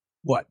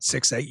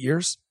 6-8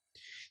 years?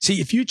 See,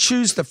 if you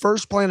choose the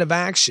first plan of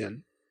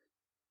action,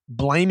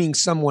 blaming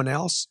someone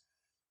else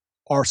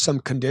or some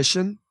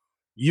condition,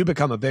 you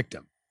become a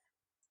victim.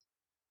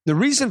 The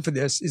reason for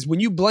this is when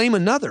you blame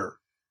another,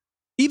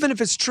 even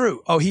if it's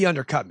true, oh, he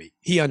undercut me,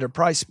 he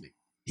underpriced me,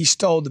 he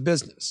stole the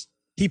business,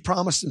 he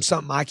promised him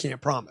something I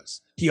can't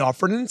promise, he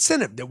offered an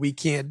incentive that we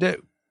can't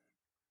do,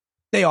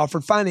 they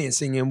offered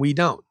financing and we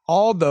don't.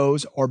 All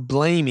those are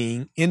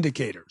blaming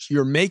indicators.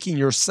 You're making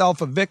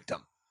yourself a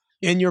victim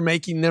and you're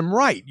making them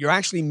right. You're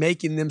actually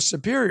making them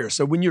superior.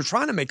 So when you're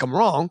trying to make them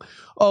wrong,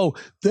 oh,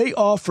 they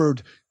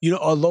offered,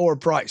 a lower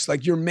price.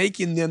 Like you're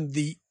making them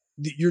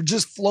you're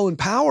just flowing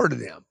power to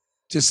them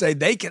to say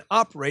they can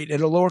operate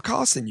at a lower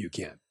cost than you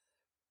can.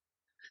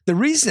 The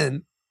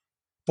reason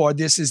for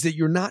this is that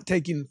you're not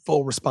taking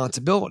full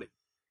responsibility.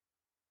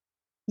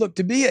 Look,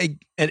 to be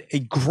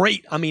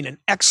an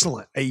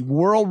excellent, a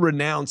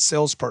world-renowned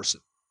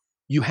salesperson,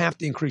 you have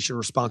to increase your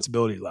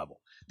responsibility level.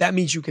 That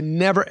means you can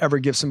never, ever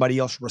give somebody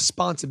else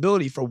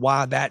responsibility for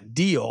why that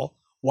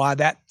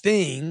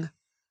thing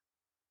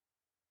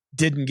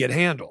didn't get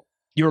handled.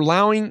 You're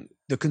allowing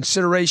the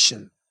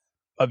consideration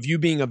of you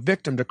being a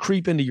victim to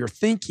creep into your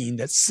thinking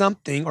that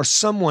something or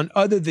someone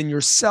other than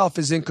yourself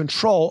is in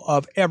control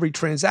of every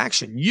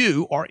transaction.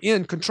 You are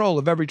in control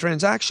of every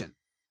transaction.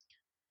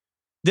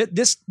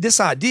 This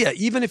idea,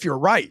 even if you're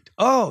right,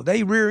 oh,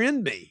 they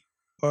rear-ended me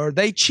or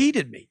they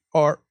cheated me,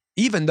 or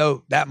even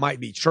though that might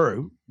be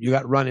true, you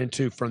got run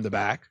into from the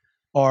back,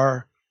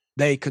 or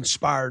they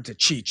conspired to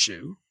cheat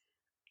you.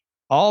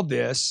 All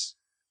this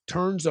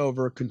turns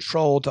over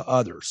control to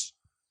others.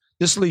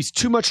 This leaves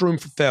too much room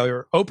for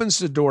failure, opens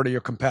the door to your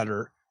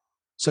competitor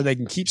so they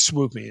can keep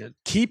swooping in,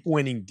 keep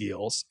winning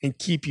deals, and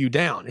keep you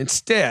down.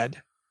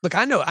 Instead, look,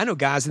 I know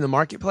guys in the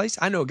marketplace.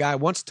 I know a guy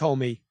once told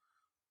me,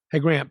 hey,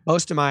 Grant,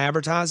 most of my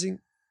advertising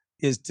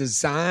is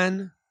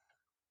designed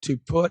to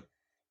put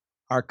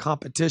our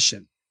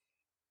competition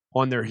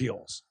on their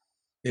heels.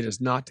 It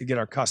is not to get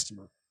our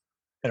customer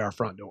at our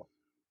front door.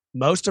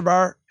 Most of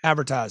our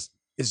advertising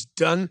is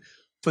done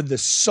for the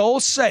sole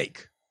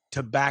sake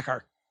to back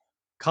our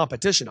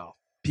competition off,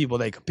 people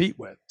they compete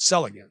with,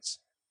 sell against,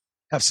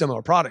 have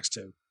similar products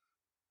to.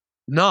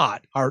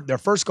 Their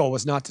first goal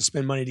was not to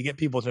spend money to get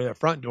people to their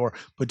front door,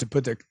 but to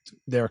put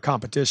their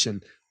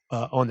competition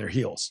on their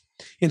heels.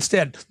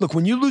 Instead, look,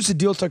 when you lose a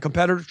deal to a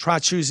competitor, try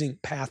choosing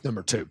path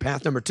number 2.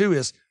 Path number 2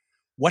 is,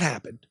 what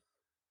happened?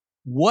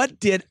 What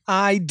did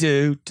I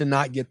do to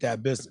not get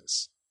that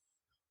business?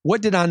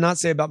 What did I not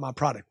say about my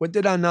product? What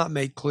did I not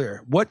make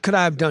clear? What could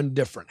I have done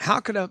different? How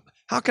can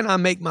I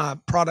make my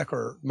product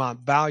or my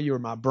value or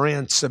my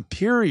brand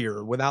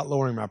superior without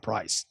lowering my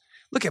price?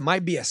 Look, it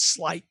might be a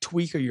slight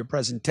tweak of your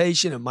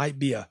presentation. It might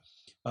be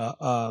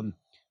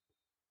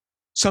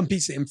some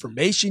piece of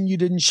information you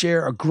didn't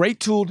share. A great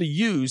tool to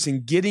use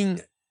in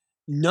getting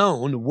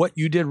known what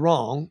you did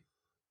wrong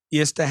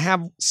is to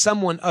have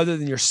someone other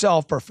than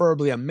yourself,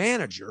 preferably a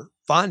manager,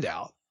 find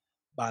out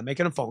by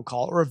making a phone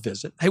call or a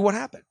visit. Hey, what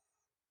happened?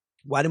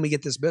 Why didn't we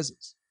get this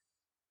business?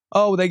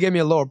 Oh, they gave me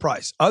a lower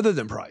price. Other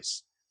than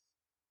price,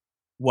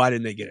 why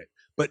didn't they get it?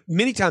 But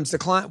many times the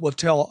client will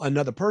tell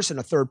another person,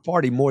 a third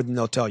party, more than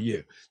they'll tell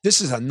you. This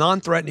is a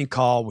non-threatening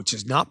call, which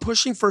is not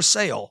pushing for a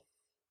sale.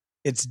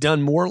 It's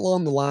done more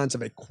along the lines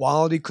of a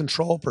quality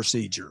control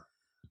procedure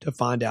to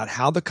find out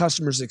how the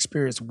customer's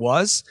experience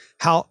was,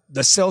 how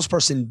the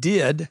salesperson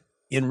did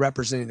in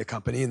representing the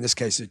company. In this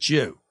case, it's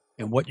you,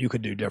 and what you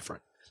could do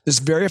different. This is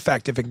very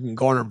effective and can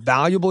garner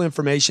valuable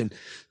information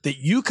that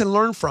you can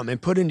learn from and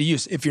put into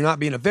use if you're not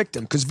being a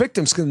victim, because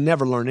victims can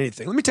never learn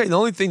anything. Let me tell you, the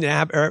only thing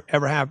that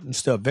ever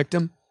happens to a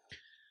victim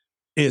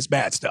is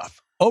bad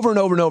stuff over and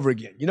over and over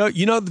again. You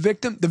know the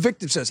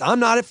victim says, I'm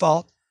not at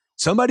fault.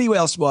 Somebody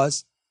else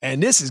was.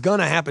 And this is going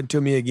to happen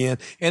to me again.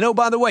 And oh,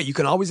 by the way, you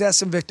can always ask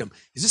some victim,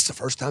 is this the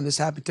first time this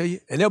happened to you?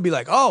 And they'll be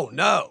like, oh,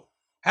 no,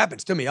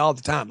 happens to me all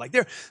the time. Like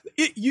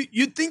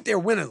you'd think they're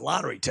winning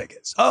lottery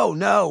tickets. Oh,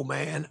 no,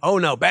 man. Oh,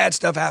 no, bad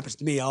stuff happens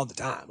to me all the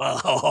time.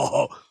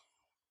 Oh.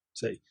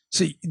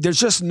 See,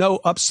 there's just no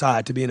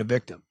upside to being a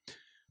victim.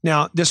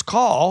 Now, this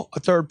call, a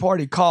third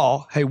party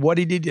call, hey, what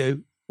did he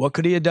do? What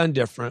could he have done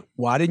different?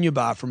 Why didn't you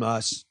buy from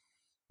us?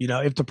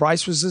 If the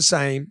price was the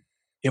same,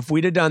 if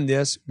we'd have done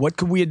this, what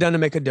could we have done to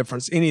make a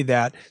difference? Any of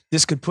that.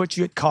 This could put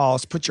you at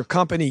cost, put your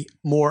company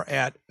more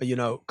at,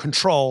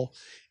 control,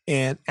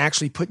 and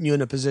actually putting you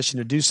in a position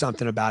to do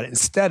something about it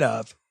instead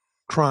of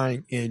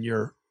crying in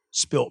your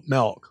spilt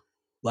milk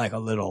like a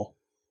little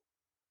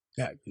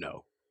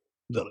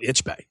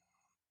itch bag.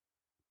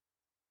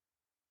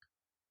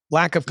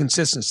 Lack of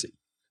consistency.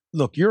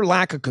 Look, your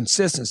lack of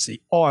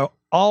consistency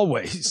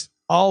always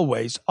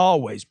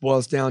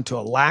boils down to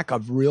a lack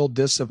of real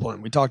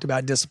discipline. We talked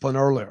about discipline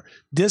earlier.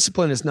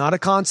 Discipline is not a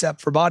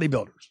concept for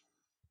bodybuilders.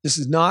 This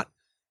is not,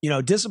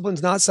 discipline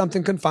is not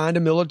something confined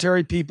to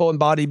military people and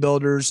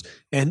bodybuilders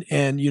and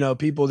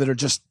people that are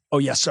just, oh,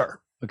 yes, sir.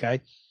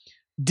 Okay.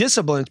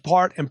 Discipline is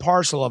part and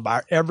parcel of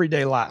our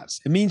everyday lives.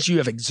 It means you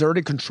have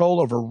exerted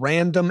control over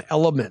random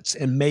elements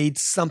and made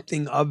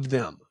something of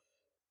them.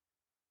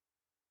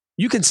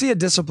 You can see a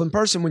disciplined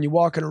person when you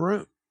walk in a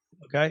room.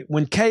 Okay.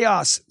 When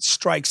chaos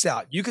strikes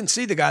out, you can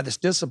see the guy that's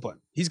disciplined.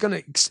 He's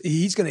going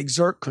to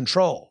exert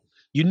control.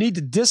 You need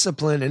to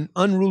discipline an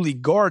unruly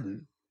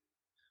garden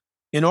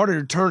in order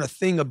to turn a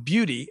thing of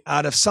beauty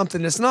out of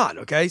something that's not.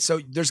 Okay. So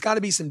there's got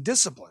to be some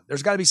discipline.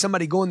 There's got to be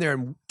somebody going there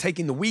and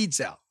taking the weeds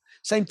out.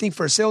 Same thing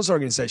for a sales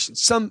organization.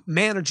 Some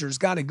managers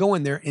got to go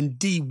in there and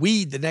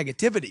de-weed the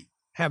negativity,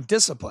 have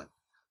discipline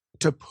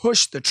to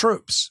push the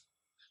troops.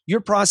 Your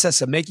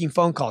process of making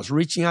phone calls,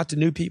 reaching out to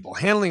new people,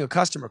 handling a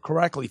customer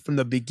correctly from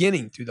the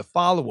beginning through the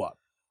follow-up.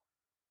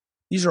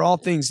 These are all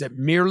things that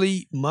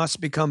merely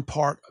must become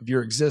part of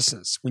your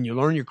existence. When you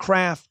learn your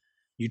craft,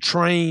 you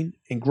train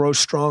and grow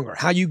stronger.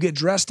 How you get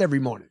dressed every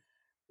morning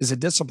is a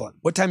discipline.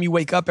 What time you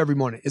wake up every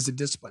morning is a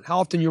discipline. How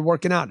often you're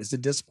working out is a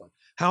discipline.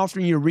 How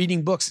often you're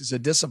reading books is a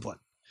discipline.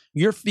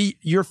 Your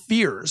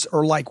fears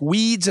are like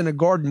weeds in a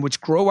garden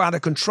which grow out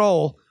of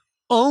control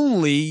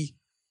only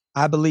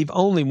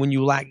when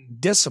you lack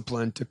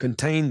discipline to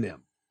contain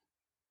them.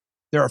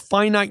 There are a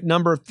finite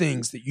number of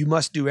things that you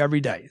must do every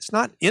day. It's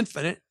not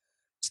infinite.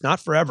 It's not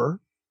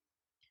forever.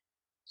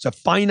 It's a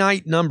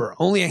finite number.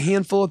 Only a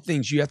handful of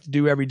things you have to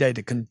do every day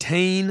to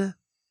contain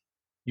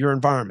your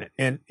environment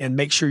and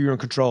make sure you're in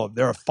control of.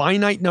 There are a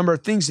finite number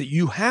of things that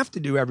you have to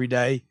do every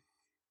day.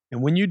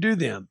 And when you do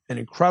them, an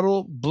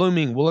incredible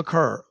blooming will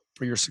occur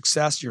for your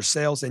success, your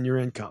sales, and your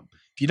income.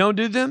 If you don't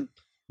do them,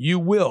 you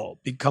will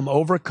become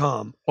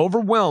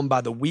overwhelmed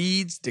by the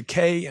weeds,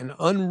 decay, and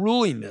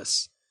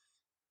unruliness,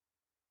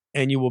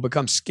 and you will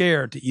become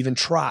scared to even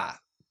try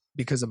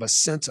because of a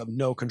sense of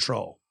no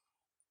control.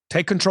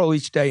 Take control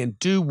each day and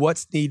do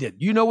what's needed.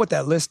 You know what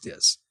that list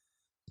is.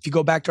 If you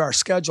go back to our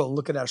schedule and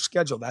look at our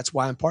schedule, that's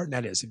why important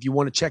that is. If you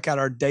want to check out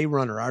our day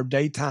runner, our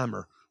day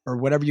timer, or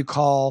whatever you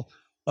call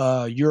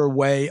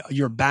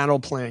your battle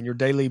plan, your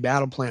daily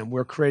battle plan,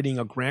 we're creating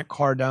a Grant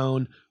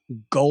Cardone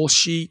goal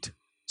sheet,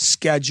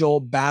 schedule,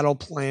 battle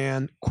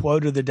plan,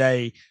 quote of the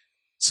day.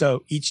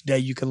 So each day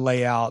you can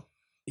lay out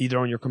either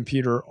on your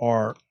computer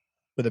or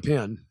with a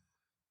pen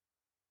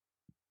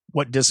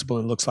what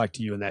discipline looks like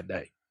to you in that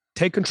day.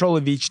 Take control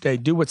of each day,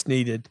 do what's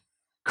needed,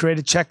 create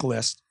a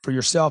checklist for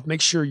yourself,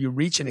 make sure you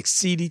reach and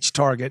exceed each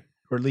target,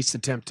 or at least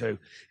attempt to,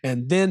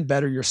 and then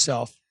better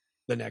yourself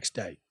the next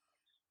day.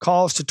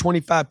 Calls to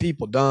 25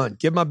 people, done.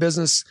 Give my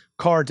business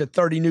card to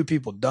 30 new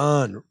people,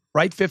 done.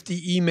 Write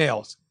 50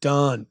 emails,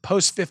 done.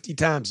 Post 50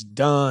 times,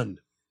 done.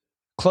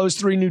 Close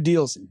 3 new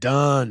deals,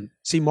 done.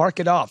 See, mark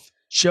it off.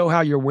 Show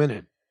how you're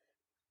winning.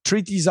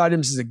 Treat these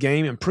items as a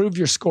game. Improve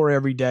your score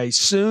every day.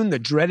 Soon, the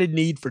dreaded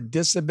need for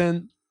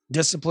discipline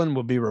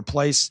will be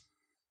replaced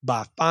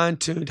by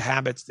fine-tuned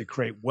habits that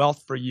create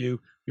wealth for you,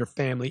 your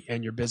family,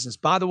 and your business.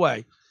 By the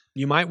way,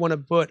 you might want to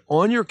put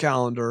on your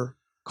calendar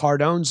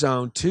Cardone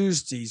Zone,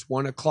 Tuesdays,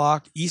 1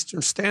 o'clock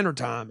Eastern Standard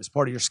Time as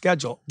part of your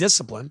schedule.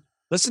 Discipline.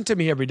 Listen to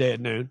me every day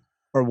at noon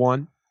or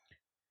 1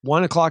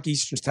 o'clock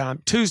Eastern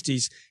Time,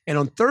 Tuesdays. And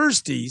on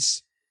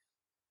Thursdays,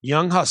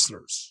 Young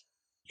Hustlers.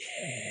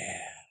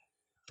 Yeah,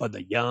 for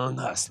the Young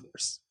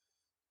Hustlers.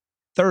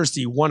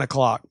 Thursday, 1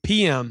 o'clock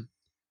p.m.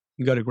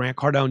 You can go to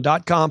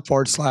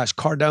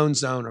grantcardone.com/Cardone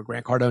Zone or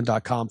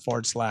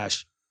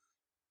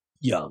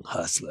grantcardone.com/Young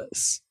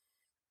Hustlers.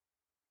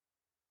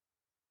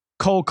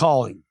 Cold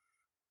calling.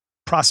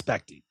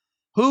 Prospecting.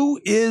 Who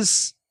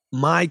is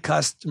my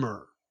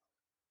customer?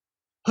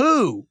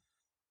 Who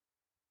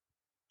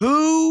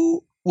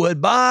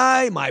would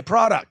buy my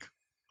product?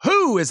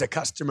 Who is a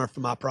customer for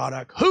my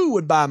product? Who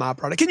would buy my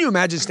product? Can you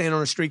imagine standing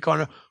on a street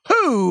corner?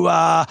 Who's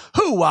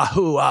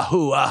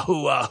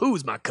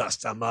my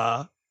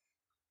customer?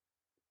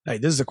 Hey,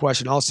 this is a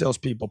question all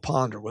salespeople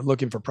ponder when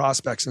looking for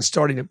prospects and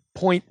starting a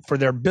point for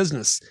their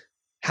business.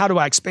 How do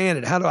I expand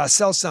it? How do I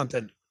sell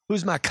something?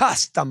 Who's my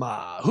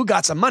customer? Who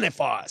got some money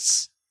for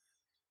us?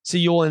 See,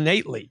 you will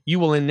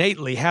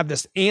innately have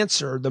this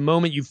answer the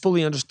moment you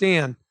fully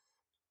understand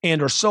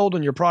and are sold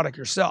on your product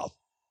yourself.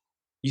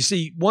 You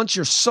see, once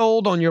you're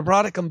sold on your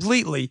product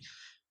completely,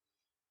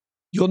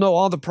 you'll know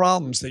all the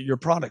problems that your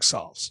product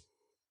solves,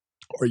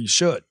 or you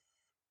should.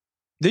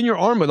 Then you're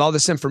armed with all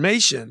this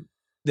information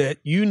that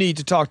you need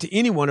to talk to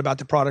anyone about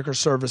the product or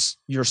service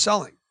you're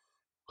selling.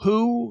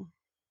 Who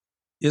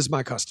is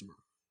my customer?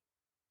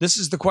 This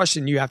is the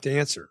question you have to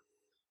answer.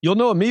 You'll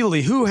know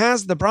immediately who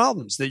has the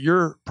problems that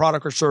your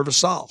product or service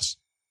solves.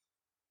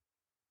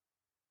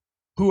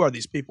 Who are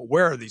these people?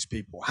 Where are these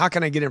people? How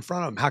can I get in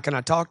front of them? How can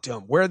I talk to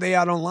them? Where are they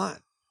out online?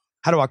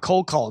 How do I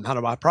cold call them? How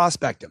do I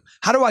prospect them?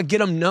 How do I get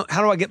them?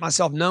 How do I get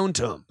myself known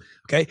to them?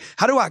 Okay.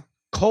 How do I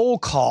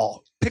cold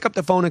call? Pick up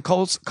the phone and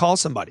call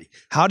somebody.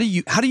 How do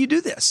you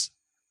do this?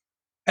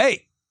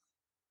 Hey,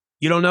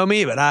 you don't know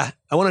me, but I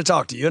want to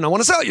talk to you and I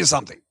want to sell you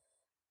something.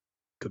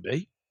 Could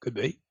be.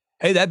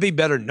 Hey, that'd be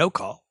better than no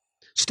call.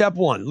 Step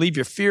 1, leave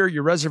your fear,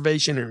 your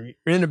reservation, and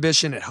your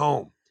inhibition at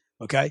home.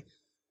 Okay.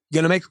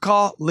 You're going to make a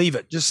call? Leave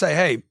it. Just say,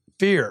 hey,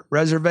 fear,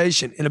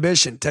 reservation,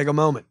 inhibition, take a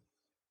moment.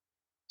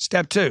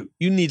 Step 2,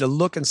 you need to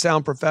look and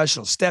sound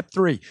professional. Step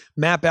 3,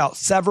 map out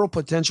several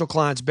potential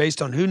clients based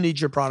on who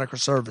needs your product or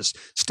service.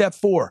 Step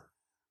 4,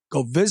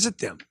 go visit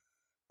them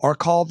or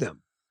call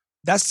them.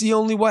 That's the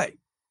only way.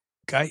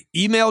 Okay.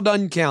 Email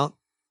doesn't count.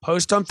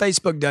 Post on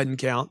Facebook doesn't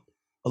count.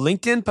 A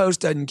LinkedIn post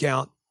doesn't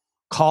count.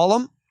 Call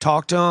them,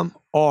 talk to them,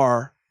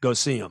 or go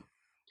see them.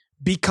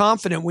 Be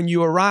confident when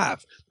you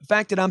arrive. The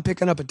fact that I'm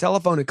picking up a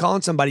telephone and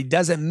calling somebody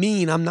doesn't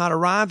mean I'm not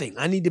arriving.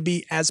 I need to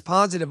be as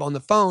positive on the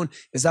phone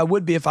as I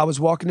would be if I was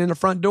walking in the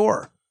front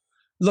door.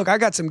 Look, I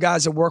got some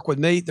guys that work with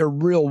me. They're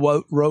real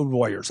road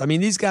warriors. I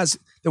mean, these guys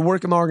that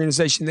work in my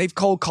organization, they've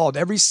cold called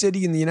every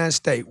city in the United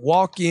States.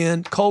 Walk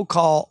in, cold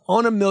call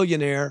on a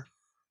millionaire,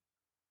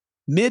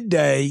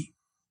 midday,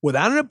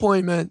 without an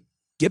appointment,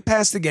 get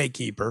past the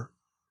gatekeeper,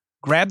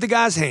 grab the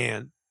guy's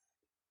hand,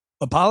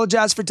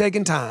 apologize for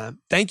taking time.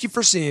 Thank you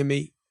for seeing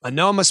me. I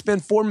know I'm going to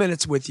spend 4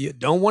 minutes with you.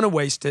 Don't want to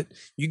waste it.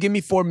 You give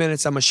me 4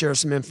 minutes, I'm going to share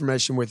some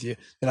information with you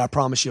that I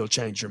promise you will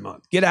change your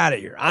month. Get out of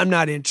here. I'm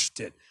not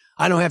interested.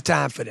 I don't have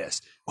time for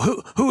this.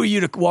 Who are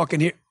you to walk in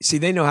here? See,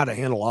 they know how to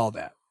handle all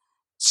that.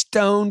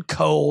 Stone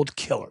cold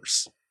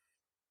killers.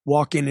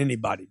 Walk in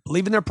anybody.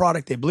 Believe in their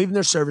product. They believe in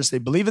their service. They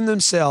believe in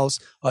themselves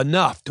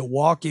enough to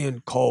walk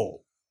in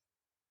cold.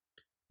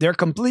 Their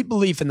complete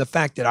belief in the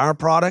fact that our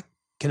product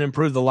can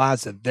improve the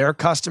lives of their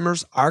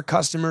customers, our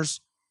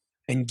customers,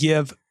 and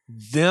give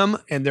them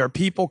and their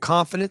people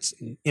confidence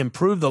and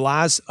improve the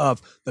lives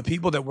of the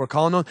people that we're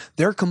calling on.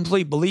 Their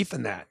complete belief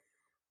in that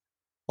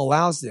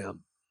allows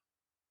them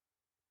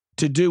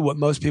to do what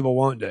most people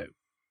won't do.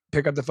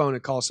 Pick up the phone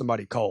and call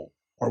somebody cold,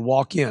 or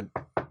walk in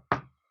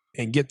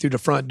and get through the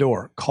front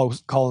door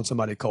calling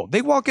somebody cold.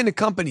 They walk into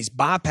companies,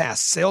 bypass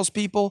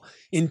salespeople,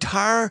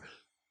 entire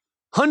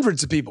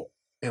hundreds of people,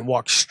 and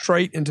walk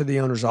straight into the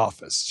owner's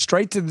office,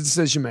 straight to the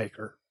decision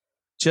maker,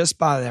 just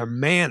by their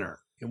manner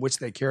in which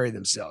they carry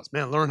themselves.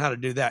 Man, learn how to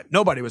do that.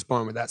 Nobody was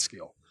born with that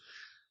skill.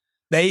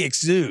 They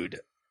exude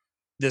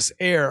this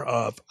air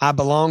of, I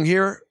belong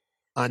here.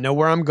 I know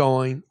where I'm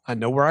going. I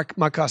know where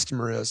my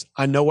customer is.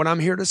 I know what I'm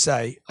here to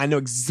say. I know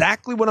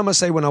exactly what I'm going to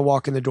say when I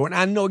walk in the door, and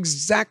I know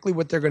exactly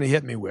what they're going to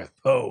hit me with.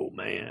 Oh,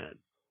 man.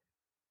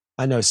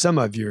 I know some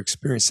of you are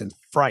experiencing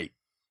fright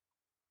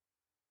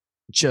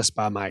just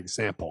by my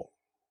example.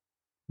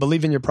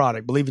 Believe in your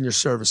product. Believe in your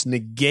service.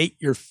 Negate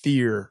your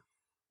fear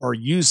or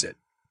use it.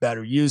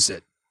 Better use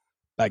it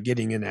by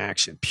getting into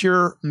action.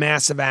 Pure,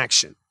 massive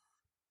action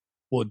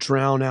will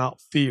drown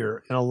out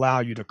fear and allow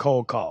you to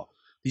cold call.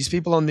 These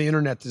people on the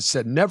internet that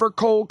said, never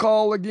cold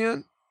call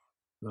again.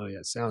 Oh, yeah,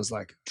 it sounds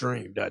like a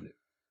dream, doesn't it?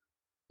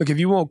 Look, if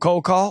you won't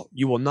cold call,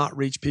 you will not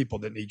reach people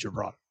that need your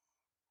product.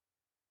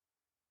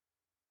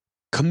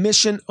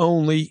 Commission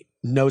only,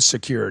 no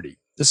security.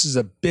 This is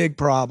a big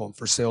problem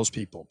for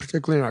salespeople,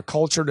 particularly in our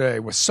culture today,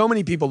 with so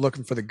many people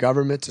looking for the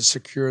government to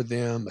secure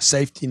them, a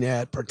safety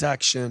net,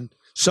 protection,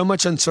 so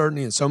much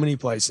uncertainty in so many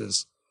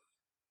places.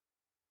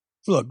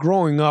 Look,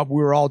 growing up,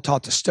 we were all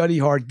taught to study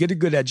hard, get a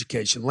good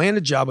education, land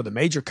a job with a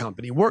major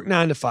company, work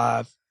 9 to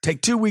 5,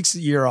 take 2 weeks a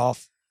year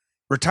off,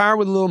 retire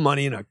with a little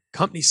money in a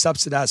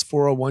company-subsidized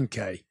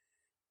 401k,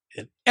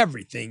 and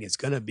everything is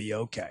going to be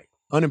okay.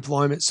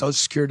 Unemployment, Social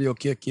Security will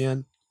kick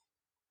in.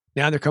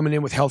 Now they're coming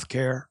in with health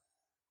care.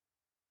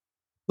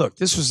 Look,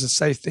 this was a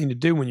safe thing to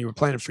do when you were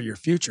planning for your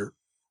future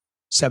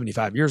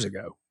 75 years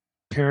ago.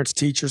 Parents,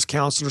 teachers,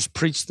 counselors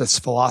preached this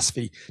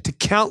philosophy to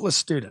countless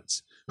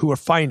students who were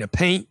fighting to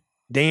paint,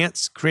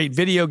 dance, create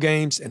video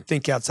games, and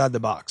think outside the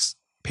box.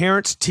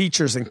 Parents,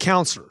 teachers, and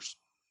counselors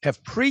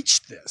have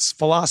preached this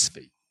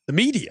philosophy. The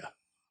media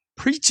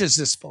preaches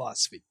this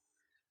philosophy.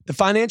 The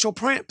financial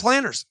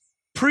planners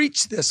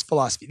preach this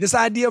philosophy, this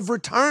idea of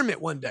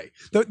retirement one day.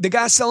 The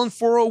guy selling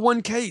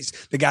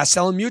 401ks, the guy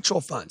selling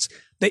mutual funds.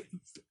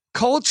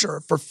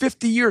 Culture for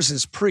 50 years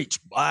has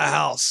preached, buy a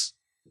house,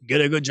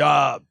 get a good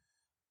job.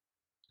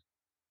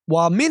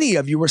 While many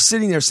of you were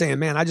sitting there saying,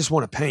 man, I just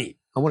want to paint.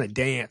 I want to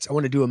dance. I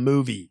want to do a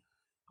movie.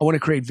 I want to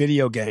create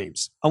video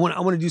games. I want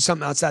to do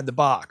something outside the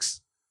box.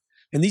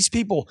 And these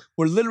people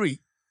were literally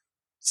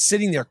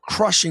sitting there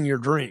crushing your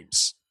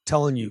dreams,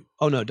 telling you,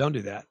 oh, no, don't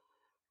do that.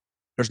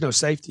 There's no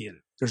safety in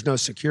it. There's no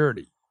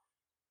security.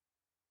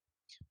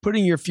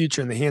 Putting your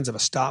future in the hands of a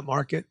stock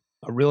market,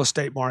 a real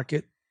estate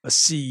market, a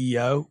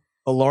CEO,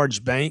 a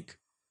large bank,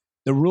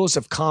 the rules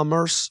of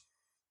commerce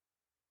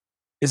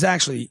is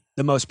actually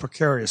the most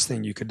precarious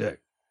thing you could do.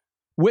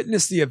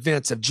 Witness the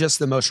events of just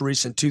the most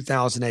recent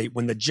 2008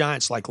 when the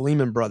giants like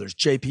Lehman Brothers,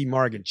 JP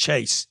Morgan,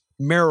 Chase,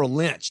 Merrill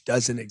Lynch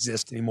doesn't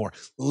exist anymore.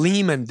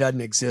 Lehman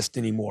doesn't exist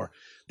anymore.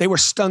 They were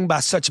stung by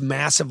such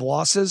massive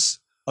losses.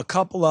 A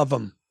couple of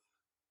them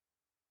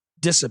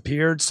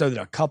disappeared so that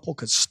a couple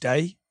could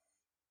stay.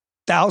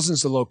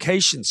 Thousands of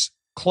locations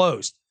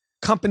closed.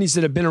 Companies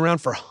that have been around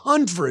for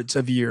hundreds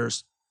of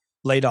years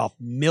laid off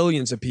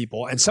millions of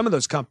people, and some of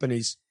those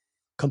companies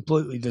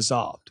completely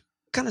dissolved.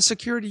 What kind of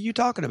security are you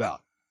talking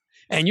about?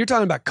 And you're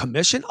talking about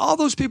commission? All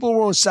those people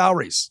were on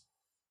salaries.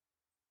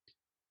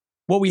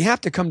 What we have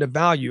to come to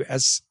value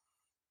as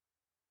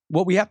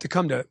what we have to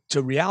come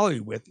to reality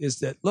with is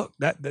that, look,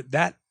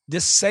 that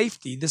this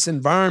safety, this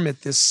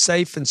environment, this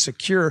safe and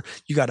secure,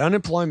 you got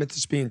unemployment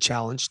that's being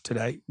challenged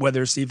today,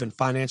 whether it's even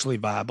financially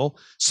viable.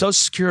 Social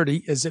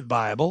Security, is it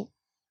viable?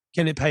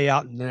 Can it pay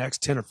out in the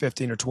next 10 or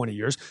 15 or 20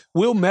 years?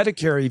 Will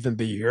Medicare even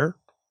be here?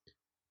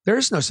 There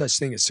is no such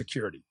thing as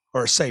security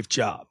or a safe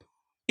job.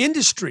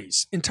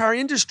 Industries, entire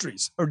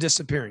industries are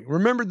disappearing.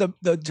 Remember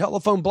the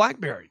telephone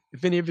BlackBerry,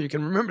 if any of you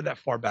can remember that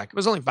far back. It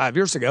was only 5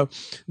 years ago.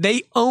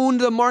 They owned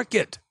the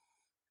market.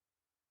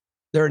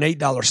 They're an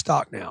 $8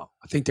 stock now.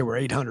 I think they were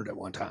 800 at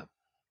one time.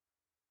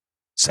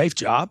 Safe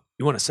job?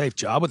 You want a safe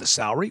job with a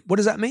salary? What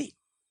does that mean?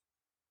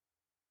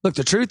 Look,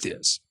 the truth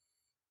is,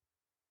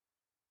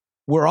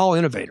 we're all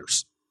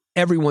innovators.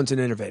 Everyone's an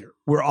innovator.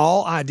 We're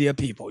all idea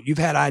people. You've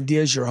had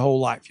ideas your whole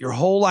life. Your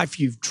whole life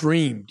you've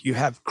dreamed. You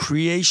have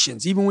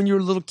creations. Even when you were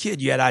a little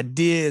kid, you had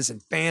ideas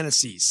and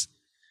fantasies.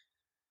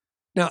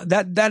 Now,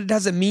 that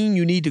doesn't mean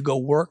you need to go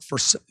work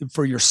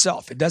for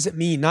yourself. It doesn't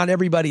mean not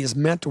everybody is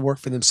meant to work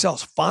for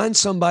themselves. Find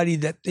somebody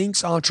that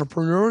thinks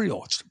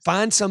entrepreneurial.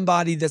 Find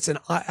somebody that's an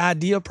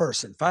idea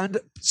person. Find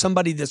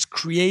somebody that's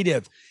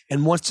creative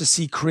and wants to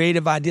see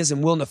creative ideas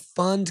and willing to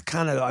fund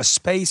kind of a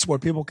space where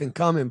people can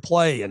come and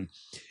play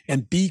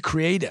and be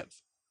creative.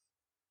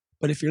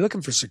 But if you're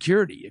looking for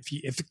security,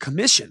 if the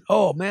commission,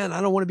 oh man,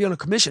 I don't want to be on a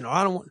commission, or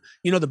I don't want,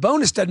 the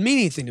bonus doesn't mean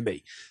anything to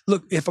me.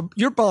 Look, if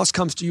your boss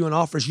comes to you and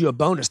offers you a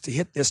bonus to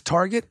hit this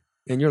target,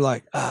 and you're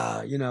like,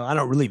 I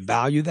don't really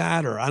value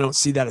that, or I don't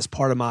see that as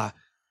part of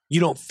you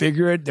don't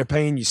figure it. They're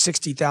paying you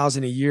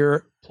 $60,000 a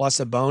year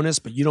plus a bonus,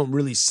 but you don't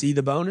really see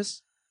the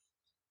bonus.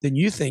 Then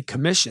you think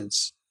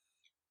commissions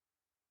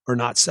are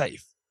not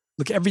safe.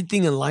 Look,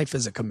 everything in life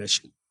is a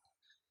commission.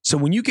 So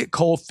when you get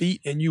cold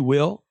feet, and you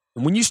will.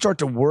 And when you start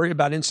to worry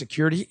about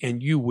insecurity,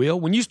 and you will,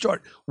 when you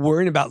start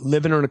worrying about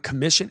living on a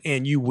commission,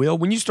 and you will,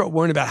 when you start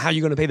worrying about how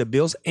you're going to pay the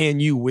bills,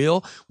 and you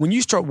will, when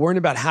you start worrying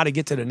about how to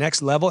get to the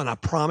next level, and I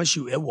promise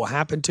you it will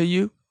happen to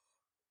you.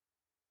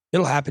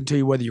 It'll happen to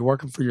you whether you're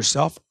working for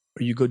yourself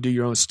or you go do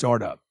your own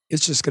startup.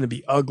 It's just going to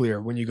be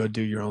uglier when you go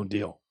do your own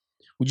deal.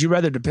 Would you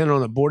rather depend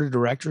on the board of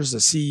directors, the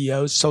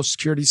CEO's Social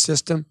Security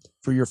system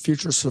for your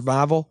future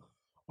survival?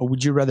 Or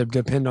would you rather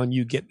depend on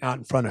you getting out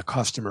in front of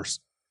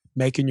customers,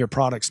 making your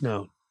products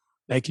known,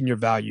 making your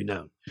value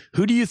known?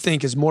 Who do you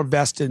think is more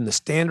vested in the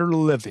standard of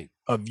living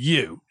of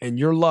you and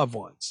your loved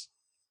ones?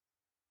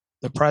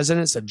 The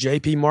presidents of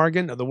JP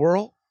Morgan of the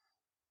world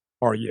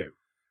or you?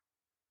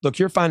 Look,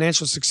 your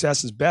financial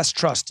success is best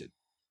trusted.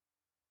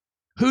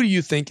 Who do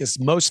you think is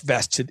most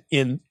vested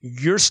in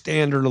your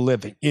standard of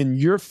living, in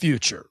your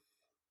future?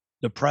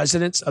 The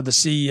presidents of the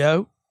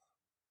CEO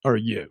or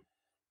you?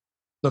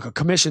 Look, a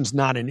commission's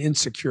not an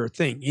insecure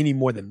thing any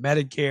more than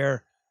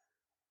Medicare,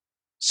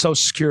 Social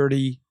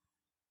Security,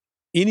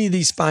 any of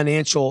these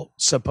financial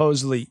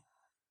supposedly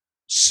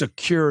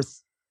secure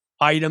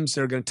items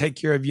that are going to take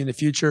care of you in the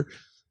future.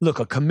 Look,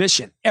 a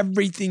commission,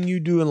 everything you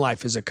do in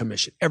life is a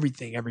commission.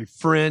 Everything, every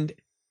friend,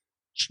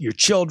 your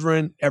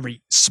children,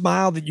 every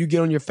smile that you get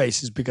on your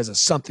face is because of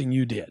something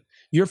you did.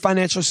 Your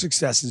financial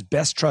success is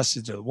best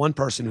trusted to the one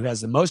person who has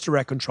the most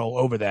direct control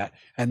over that,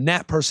 and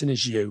that person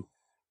is you.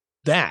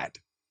 That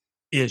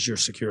is your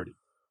security.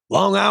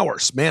 Long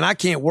hours. Man, I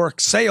can't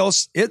work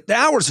sales. The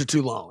hours are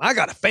too long. I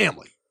got a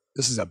family.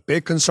 This is a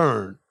big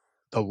concern.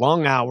 The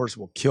long hours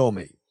will kill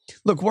me.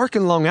 Look,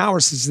 working long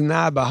hours is in the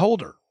eye of the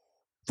beholder.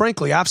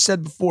 Frankly, I've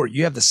said before,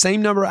 you have the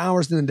same number of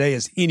hours in the day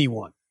as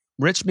anyone.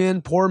 Rich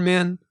men, poor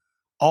men,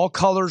 all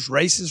colors,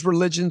 races,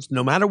 religions,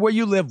 no matter where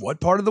you live,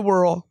 what part of the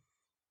world.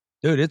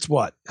 Dude, it's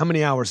what? How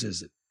many hours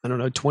is it? I don't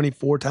know,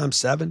 24 times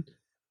 7?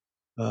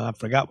 I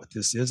forgot what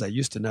this is. I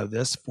used to know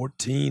this.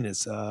 14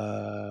 is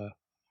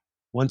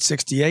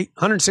 168.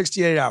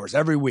 168 hours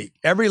every week.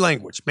 Every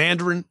language.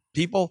 Mandarin,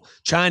 people,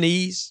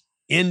 Chinese,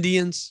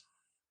 Indians,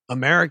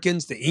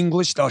 Americans, the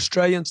English, the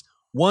Australians.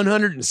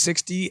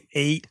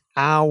 168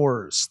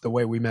 hours, the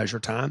way we measure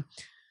time.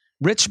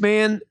 Rich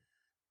man,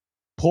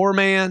 poor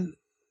man,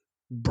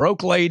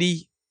 broke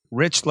lady,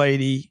 rich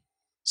lady,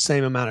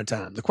 same amount of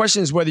time. The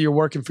question is whether you're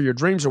working for your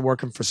dreams or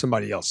working for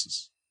somebody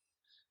else's.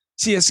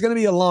 See, it's going to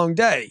be a long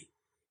day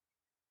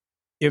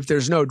if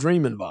there's no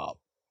dream involved.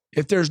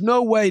 If there's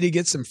no way to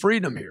get some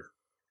freedom here,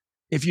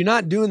 if you're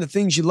not doing the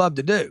things you love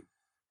to do,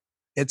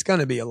 it's going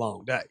to be a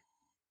long day.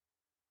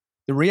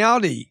 The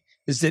reality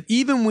is that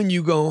even when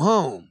you go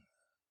home,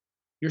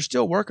 you're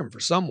still working for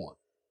someone.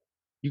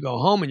 You go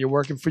home and you're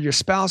working for your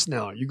spouse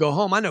now. You go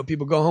home. I know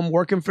people go home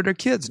working for their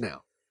kids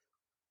now.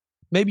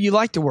 Maybe you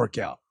like to work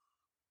out.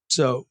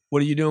 So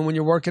what are you doing when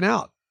you're working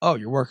out? Oh,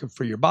 you're working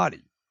for your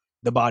body,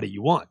 the body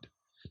you want.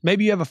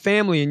 Maybe you have a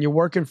family and you're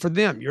working for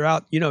them. You're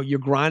out, you're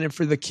grinding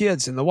for the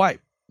kids and the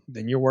wife.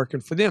 Then you're working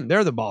for them.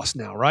 They're the boss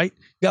now, right?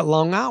 You got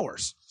long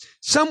hours.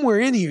 Somewhere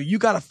in here, you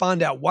got to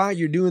find out why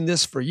you're doing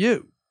this for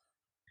you.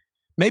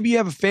 Maybe you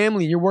have a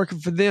family and you're working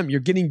for them.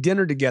 You're getting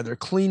dinner together,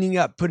 cleaning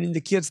up, putting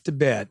the kids to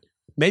bed.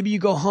 Maybe you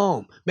go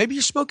home. Maybe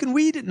you're smoking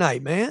weed at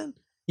night, man.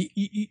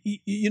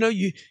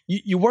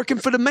 You're working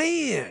for the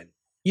man.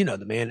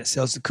 The man that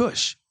sells the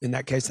kush. In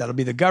that case, that'll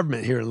be the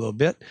government here in a little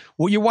bit.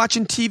 Well, you're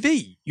watching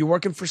TV. You're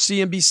working for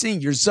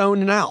CNBC. You're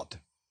zoning out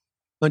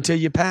until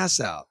you pass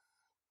out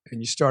and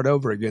you start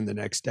over again the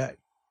next day.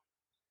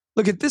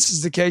 Look, if this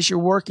is the case, you're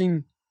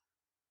working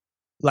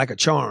like a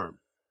charm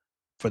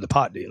for the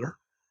pot dealer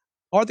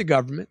or the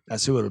government.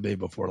 That's who it'll be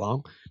before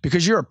long,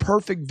 because you're a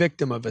perfect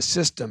victim of a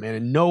system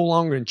and no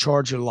longer in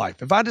charge of your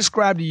life. If I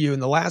described you in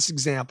the last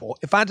example,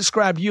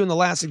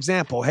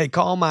 hey,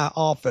 call my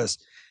office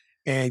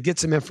and get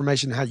some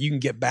information on how you can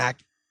get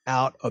back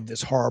out of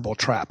this horrible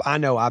trap. I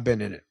know I've been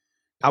in it.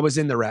 I was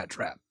in the rat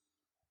trap.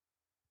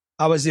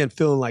 I was in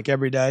feeling like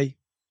every day,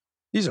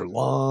 these are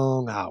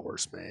long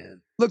hours,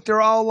 man. Look,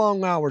 they're all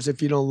long hours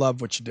if you don't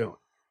love what you're doing.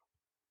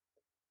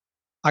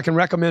 I can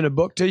recommend a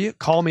book to you.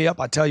 Call me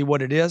up. I tell you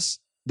what it is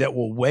that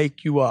will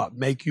wake you up,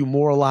 make you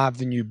more alive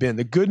than you've been.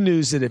 The good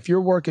news is that if you're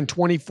working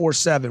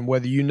 24/7,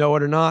 whether you know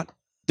it or not,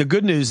 the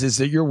good news is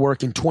that you're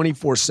working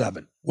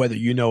 24/7, whether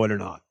you know it or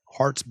not.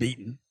 Heart's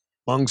beating,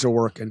 lungs are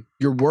working,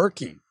 you're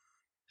working.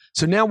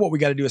 So now what we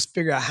got to do is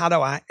figure out, how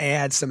do I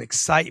add some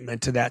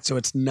excitement to that so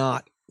it's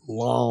not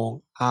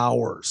long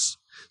hours?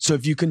 So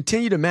if you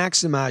continue to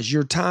maximize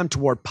your time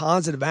toward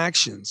positive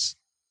actions,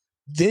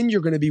 then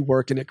you're going to be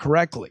working it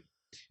correctly.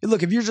 And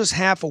look, if you're just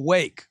half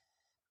awake,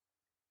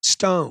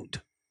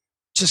 stoned,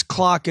 just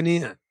clocking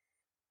in,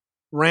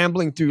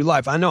 rambling through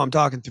life. I know I'm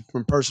talking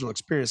from personal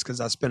experience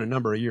because I spent a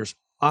number of years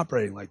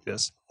operating like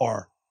this,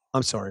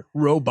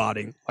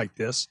 roboting like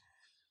this.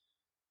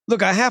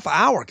 Look, a half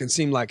hour can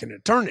seem like an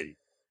eternity.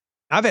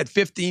 I've had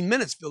 15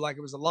 minutes feel like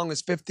it was the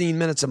longest 15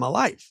 minutes of my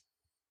life.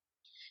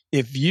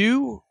 If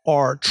you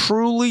are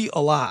truly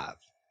alive,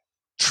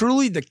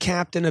 truly the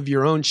captain of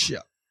your own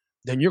ship,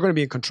 then you're going to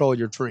be in control of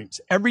your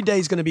dreams. Every day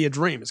is going to be a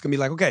dream. It's going to be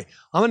like, okay,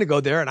 I'm going to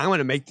go there and I'm going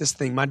to make this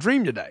thing my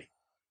dream today.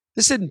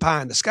 This isn't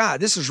pie in the sky.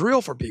 This is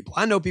real for people.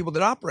 I know people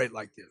that operate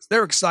like this.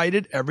 They're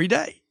excited every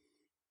day.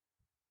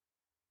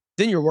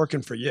 Then you're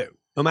working for you.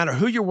 No matter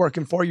who you're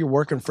working for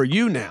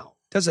you now.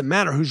 Doesn't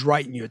matter who's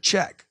writing you a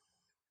check.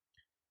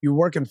 You're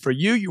working for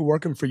you, you're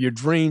working for your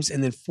dreams,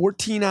 and then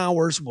 14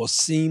 hours will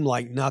seem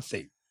like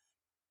nothing.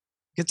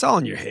 It's all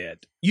in your head.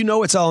 You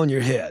know it's all in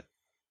your head.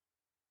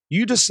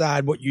 You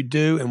decide what you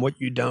do and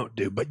what you don't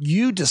do, but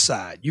you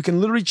decide. You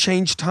can literally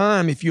change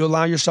time if you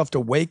allow yourself to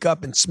wake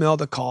up and smell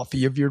the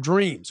coffee of your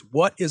dreams.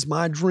 What is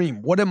my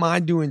dream? What am I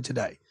doing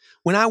today?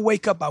 When I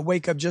wake up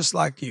just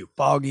like you,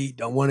 foggy,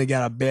 don't want to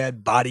get out of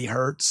bed, body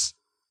hurts.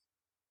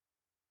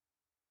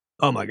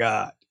 Oh my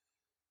God.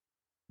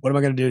 What am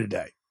I going to do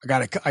today? I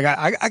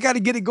got to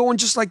get it going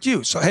just like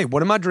you. So, hey,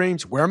 what are my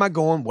dreams? Where am I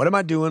going? What am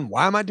I doing?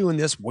 Why am I doing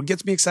this? What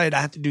gets me excited?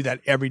 I have to do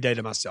that every day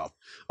to myself.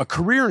 A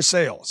career in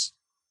sales,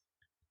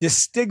 this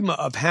stigma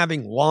of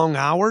having long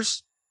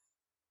hours,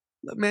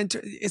 man,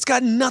 it's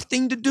got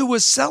nothing to do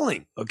with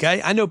selling, okay?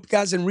 I know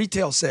guys in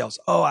retail sales.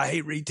 Oh, I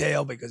hate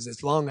retail because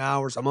it's long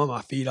hours. I'm on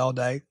my feet all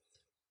day.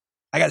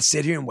 I got to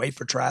sit here and wait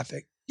for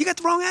traffic. You got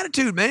the wrong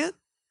attitude, man.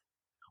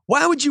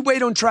 Why would you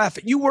wait on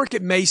traffic? You work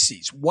at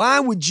Macy's. Why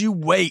would you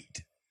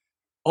wait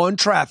on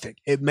traffic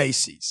at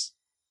Macy's?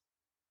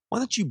 Why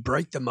don't you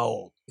break the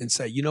mold and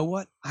say, you know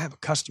what? I have a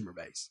customer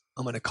base.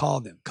 I'm going to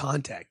call them,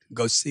 contact them,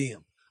 go see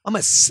them. I'm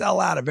going to sell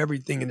out of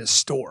everything in this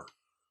store.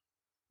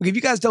 If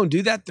you guys don't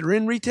do that, they're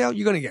in retail,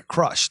 you're going to get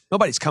crushed.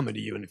 Nobody's coming to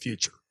you in the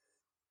future.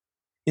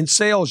 In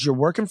sales, you're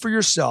working for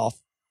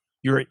yourself.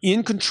 You're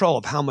in control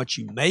of how much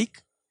you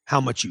make,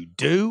 how much you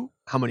do,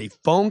 how many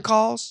phone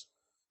calls.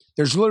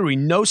 There's literally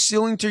no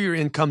ceiling to your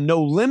income,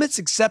 no limits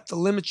except the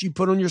limits you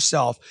put on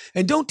yourself.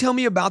 And don't tell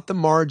me about the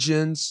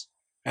margins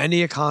and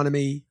the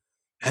economy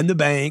and the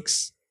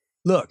banks.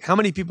 Look, how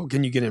many people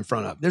can you get in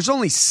front of? There's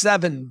only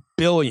 7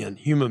 billion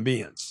human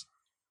beings.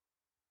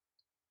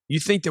 You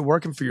think that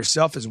working for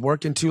yourself is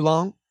working too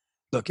long?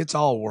 Look, it's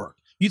all work.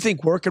 You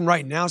think working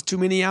right now is too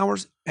many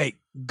hours? Hey,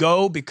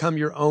 go become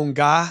your own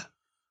guy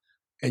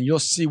and you'll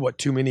see what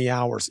too many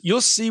hours. You'll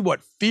see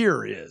what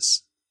fear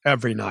is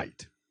every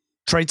night.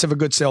 Traits of a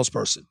good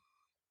salesperson.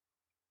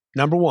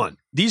 Number 1,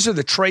 these are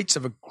the traits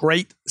of a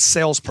great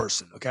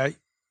salesperson, okay?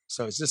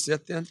 So is this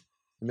it then?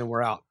 And then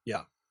we're out.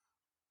 Yeah.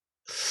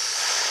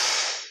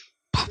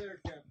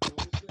 Fucking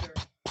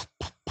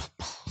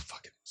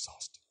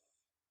exhausted.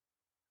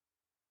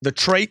 The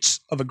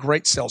traits of a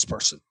great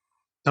salesperson.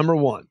 Number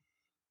 1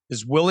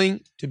 is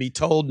willing to be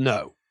told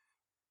no.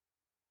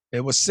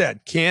 It was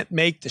said, can't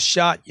make the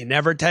shot you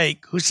never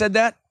take. Who said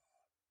that?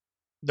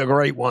 The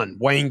great one,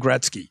 Wayne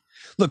Gretzky.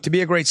 Look, to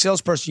be a great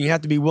salesperson, you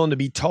have to be willing to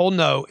be told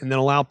no and then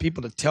allow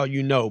people to tell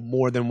you no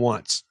more than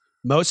once.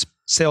 Most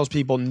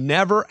salespeople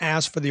never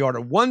ask for the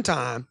order one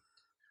time,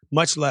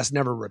 much less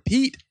never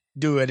repeat,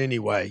 do it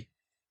anyway,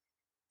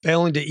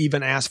 failing to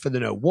even ask for the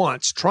no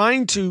once,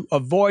 trying to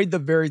avoid the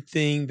very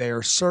thing they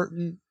are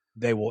certain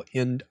they will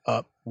end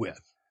up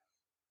with.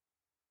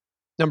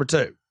 Number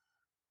 2,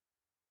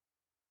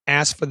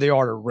 ask for the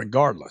order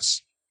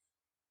regardless.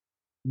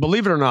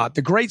 Believe it or not,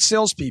 the great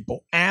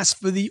salespeople ask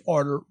for the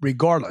order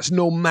regardless,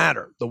 no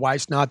matter. The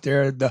wife's not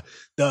there,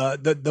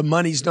 the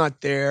money's not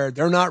there,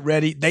 they're not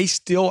ready. They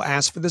still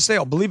ask for the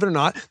sale. Believe it or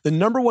not, the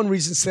number 1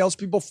 reason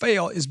salespeople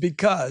fail is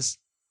because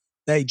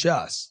they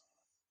just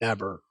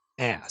never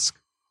ask.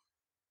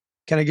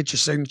 Can I get your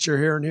signature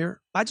here and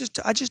here? I just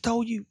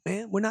told you,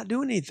 man, we're not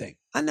doing anything.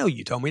 I know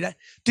you told me that.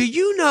 Do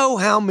you know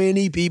how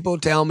many people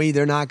tell me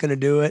they're not going to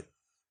do it?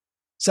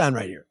 Sign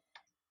right here.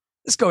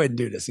 Let's go ahead and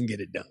do this and get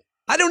it done.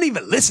 I don't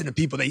even listen to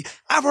people.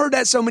 I've heard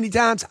that so many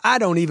times, I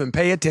don't even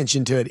pay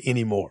attention to it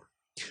anymore.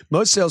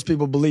 Most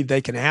salespeople believe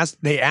they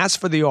ask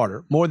for the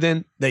order more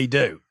than they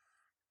do.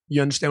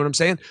 You understand what I'm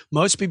saying?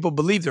 Most people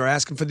believe they're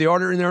asking for the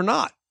order and they're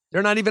not.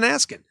 They're not even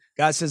asking.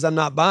 Guy says, I'm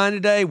not buying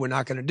today. We're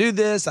not going to do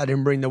this. I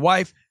didn't bring the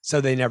wife.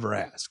 So they never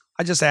ask.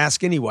 I just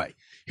ask anyway.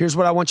 Here's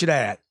what I want you to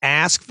add.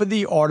 Ask for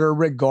the order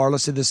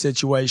regardless of the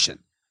situation.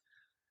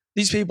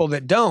 These people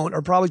that don't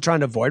are probably trying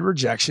to avoid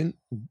rejection,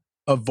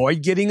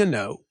 avoid getting a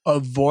no,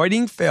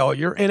 avoiding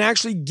failure, and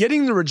actually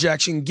getting the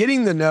rejection,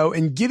 getting the no,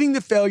 and getting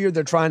the failure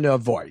they're trying to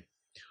avoid.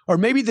 Or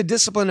maybe the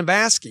discipline of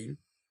asking,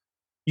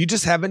 you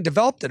just haven't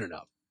developed it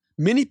enough.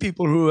 Many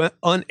people who are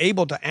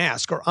unable to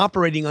ask are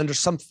operating under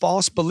some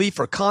false belief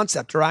or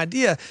concept or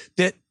idea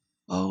that,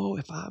 oh,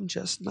 if I'm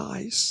just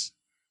nice,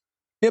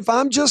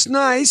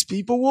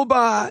 people will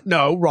buy.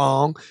 No,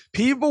 wrong.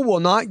 People will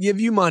not give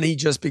you money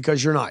just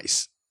because you're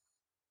nice.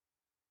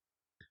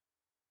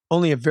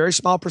 Only a very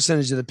small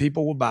percentage of the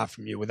people will buy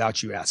from you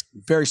without you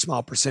asking. Very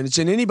small percentage.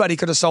 And anybody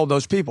could have sold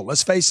those people.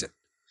 Let's face it.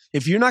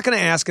 If you're not going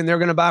to ask and they're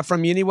going to buy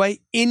from you anyway,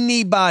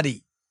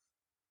 anybody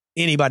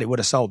would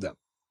have sold them.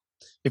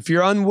 If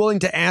you're unwilling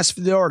to ask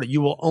for the order, you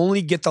will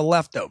only get the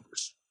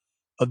leftovers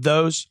of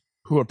those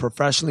who are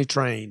professionally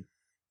trained,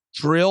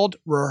 drilled,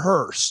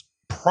 rehearsed,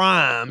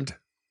 primed,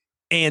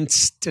 and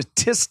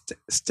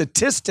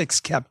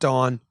statistics kept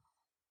on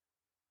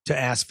to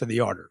ask for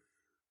the order.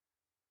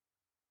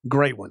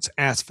 Great ones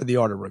ask for the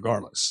order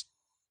regardless.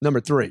 Number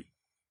 3,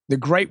 the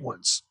great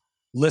ones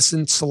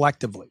listen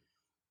selectively.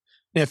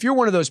 Now, if you're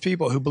one of those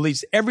people who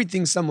believes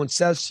everything someone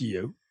says to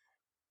you,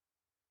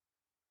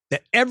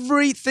 that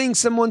everything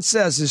someone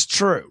says is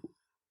true,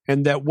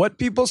 and that what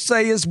people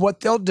say is what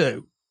they'll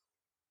do,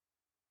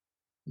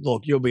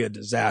 look, you'll be a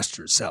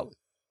disaster at selling.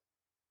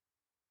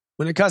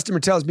 When a customer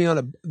tells me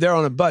they're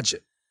on a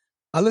budget,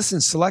 I listen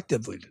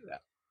selectively to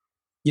that.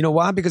 You know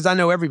why? Because I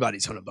know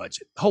everybody's on a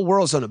budget. The whole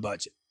world's on a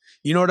budget.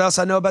 You know what else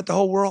I know about the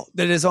whole world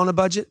that is on a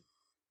budget?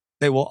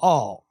 They will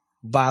all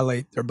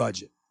violate their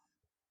budget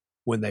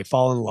when they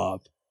fall in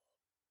love.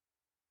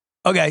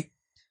 Okay.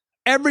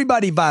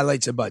 Everybody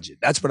violates a budget.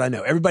 That's what I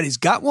know. Everybody's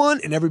got one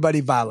and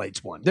everybody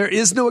violates one. There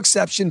is no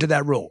exception to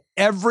that rule.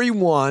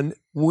 Everyone,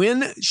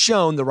 when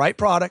shown the right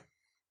product,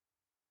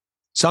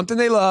 something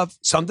they love,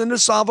 something to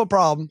solve a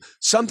problem,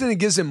 something that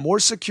gives them more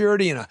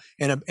security and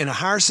a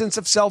higher sense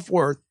of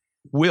self-worth,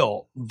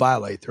 will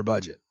violate their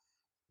budget.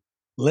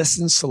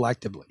 Listen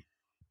selectively.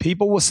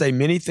 People will say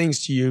many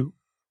things to you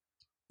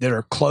that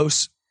are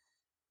closer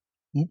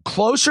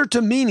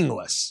to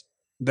meaningless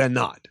than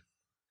not.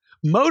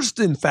 Most,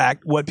 in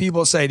fact, what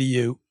people say to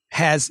you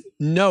has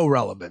no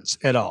relevance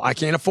at all. I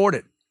can't afford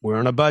it. We're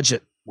on a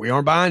budget. We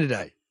aren't buying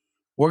today.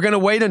 We're going to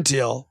wait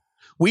until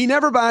we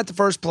never buy at the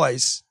first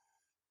place.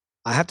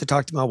 I have to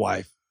talk to my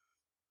wife.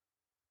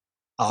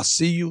 I'll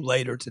see you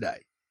later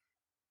today.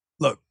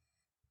 Look,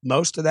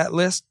 most of that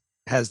list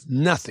has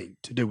nothing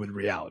to do with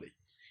reality.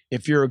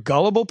 If you're a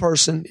gullible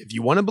person, if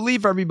you want to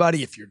believe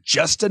everybody, if you're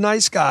just a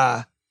nice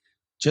guy,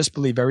 just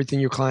believe everything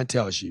your client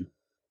tells you.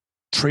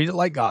 Treat it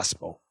like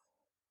gospel.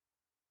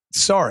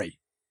 Sorry,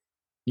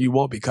 you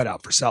won't be cut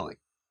out for selling.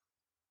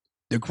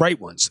 The great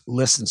ones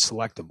listen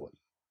selectively.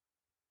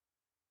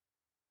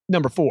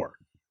 Number 4,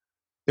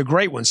 the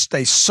great ones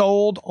stay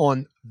sold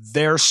on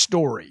their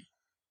story,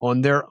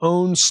 on their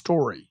own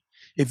story.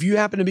 If you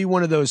happen to be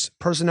one of those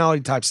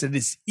personality types that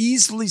is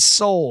easily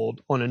sold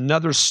on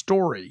another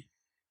story,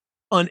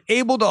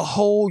 unable to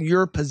hold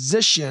your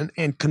position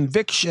and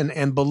conviction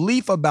and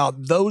belief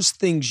about those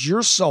things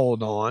you're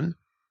sold on,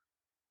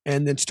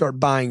 and then start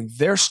buying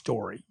their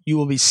story, you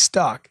will be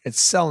stuck at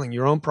selling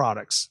your own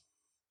products.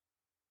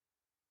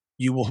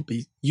 You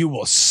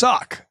will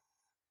suck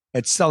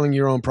at selling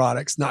your own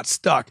products, not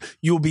stuck.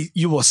 You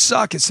will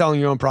suck at selling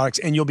your own products,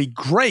 and you'll be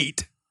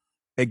great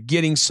at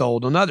getting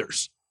sold on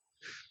others.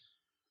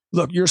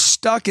 Look, you're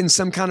stuck in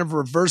some kind of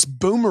reverse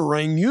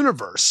boomerang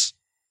universe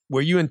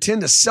where you intend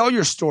to sell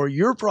your story,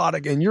 your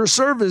product, and your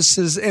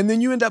services, and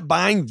then you end up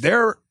buying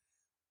their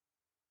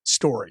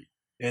story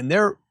and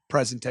their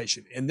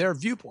presentation and their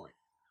viewpoint.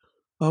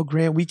 Oh,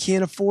 Grant, we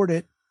can't afford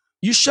it.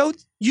 You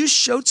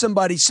showed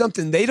somebody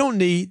something they don't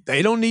need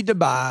to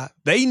buy.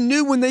 They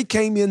knew when they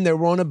came in they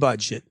were on a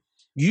budget.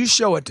 You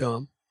show it to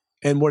them,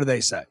 and what do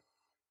they say?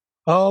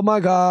 Oh my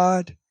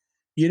God,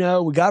 we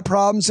got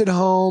problems at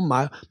home.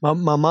 My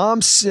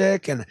mom's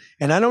sick, and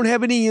I don't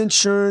have any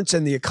insurance,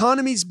 and the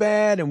economy's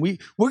bad, and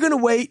we're gonna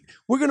wait.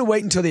 We're gonna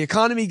wait until the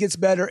economy gets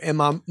better and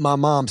my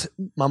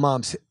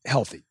mom's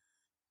healthy.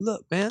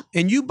 Look, man,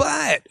 and you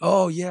buy it.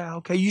 Oh yeah,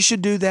 okay, you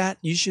should do that.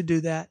 You should do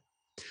that.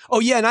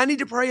 Oh yeah, and I need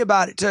to pray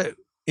about it too.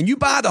 And you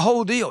buy the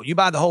whole deal. You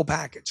buy the whole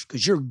package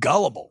because you're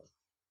gullible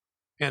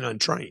and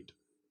untrained,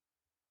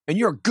 and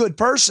you're a good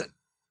person.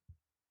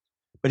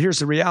 But here's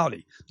the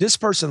reality. This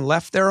person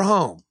left their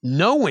home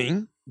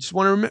knowing, just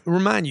want to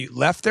remind you,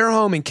 left their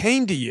home and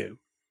came to you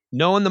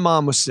knowing the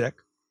mom was sick,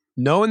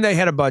 knowing they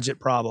had a budget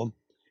problem,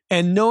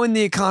 and knowing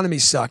the economy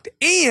sucked,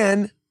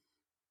 and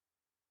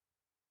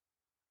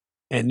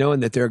knowing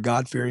that they're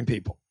God-fearing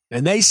people.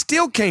 And they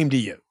still came to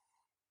you.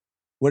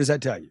 What does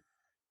that tell you?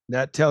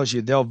 That tells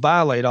you they'll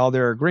violate all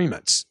their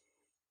agreements.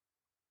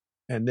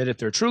 And that if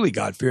they're truly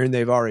God-fearing,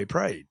 they've already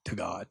prayed to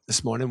God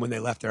this morning when they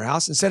left their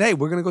house and said, hey,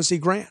 we're going to go see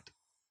Grant.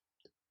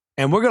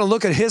 And we're going to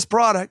look at his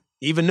product,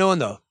 even knowing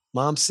the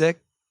mom's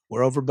sick,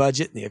 we're over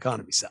budget, and the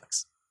economy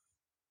sucks.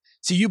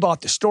 See, you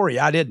bought the story.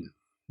 I didn't.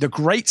 The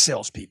great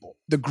salespeople,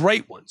 the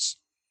great ones,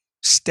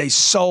 stay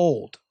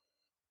sold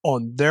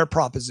on their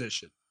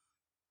proposition.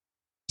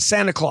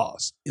 Santa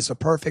Claus is a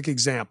perfect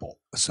example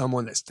of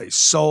someone that stays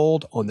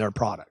sold on their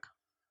product,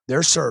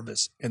 their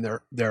service, and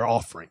their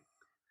offering.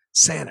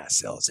 Santa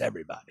sells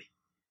everybody.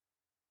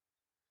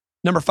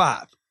 Number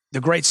 5, the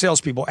great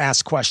salespeople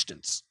ask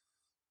questions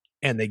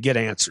and they get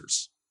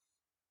answers.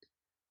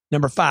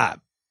 Number 5,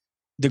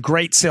 the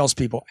great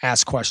salespeople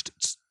ask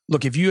questions.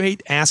 Look, if you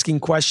hate asking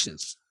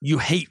questions, you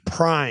hate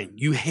prying,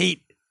 you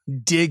hate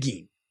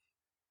digging,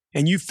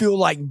 and you feel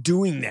like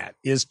doing that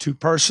is too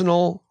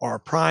personal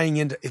or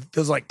it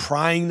feels like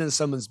prying into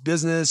someone's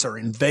business or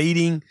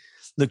invading,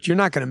 look, you're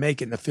not going to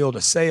make it in the field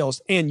of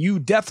sales, and you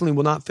definitely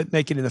will not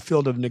make it in the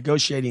field of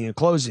negotiating and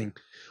closing.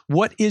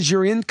 What is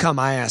your income?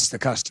 I asked the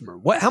customer.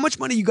 How much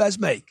money you guys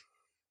make?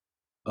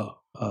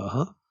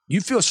 You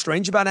feel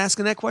strange about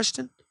asking that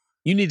question?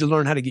 You need to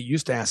learn how to get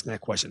used to asking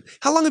that question.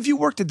 How long have you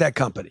worked at that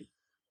company?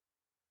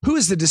 Who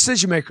is the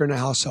decision maker in the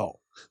household?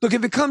 Look,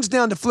 if it comes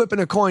down to flipping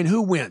a coin,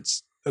 who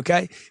wins?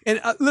 Okay.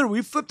 And literally,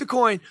 we flip the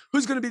coin.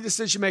 Who's going to be the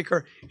decision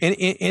maker? And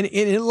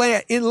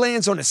it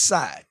lands on its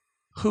side.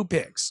 Who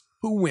picks?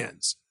 Who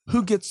wins?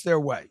 Who gets their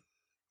way?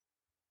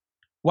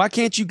 Why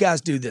can't you guys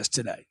do this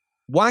today?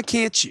 Why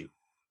can't you?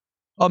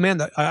 Oh,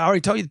 man, I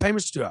already told you the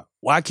payment's too high.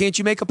 Why can't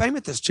you make a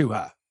payment that's too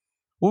high?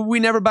 Well,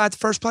 we never buy at the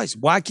first place.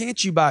 Why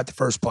can't you buy at the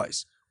first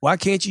place? Why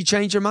can't you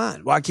change your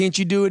mind? Why can't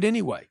you do it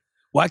anyway?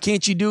 Why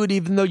can't you do it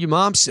even though your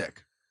mom's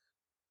sick?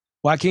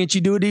 Why can't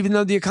you do it even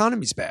though the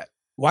economy's bad?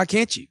 Why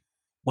can't you?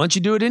 Why don't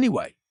you do it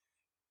anyway?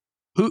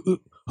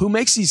 Who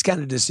makes these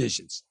kind of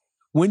decisions?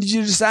 When did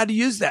you decide to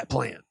use that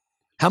plan?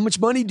 How much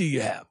money do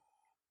you have?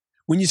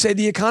 When you say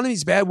the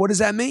economy's bad, what does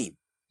that mean?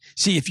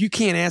 See, if you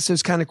can't ask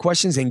those kind of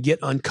questions and get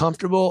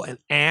uncomfortable and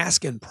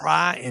ask and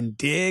pry and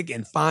dig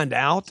and find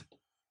out,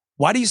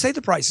 why do you say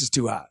the price is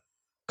too high?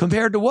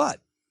 Compared to what?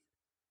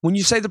 When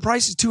you say the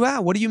price is too high,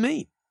 what do you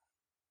mean?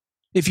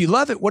 If you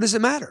love it, what does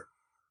it matter?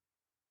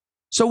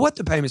 So what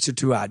the payments are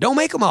too high? Don't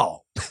make them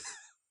all.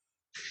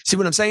 See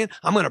what I'm saying?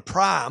 I'm going to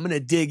pry. I'm going to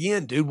dig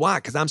in, dude. Why?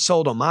 Because I'm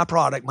sold on my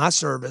product, my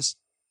service.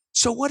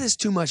 So what is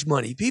too much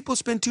money? People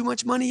spend too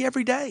much money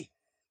every day.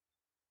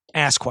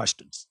 Ask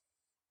questions.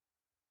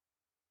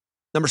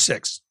 Number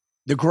 6,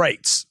 the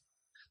greats.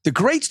 The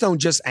greats don't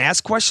just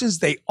ask questions.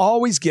 They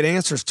always get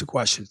answers to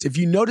questions. If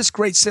you notice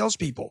great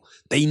salespeople,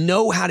 they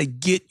know how to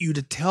get you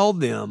to tell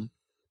them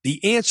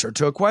the answer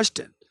to a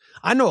question.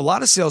 I know a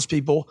lot of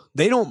salespeople,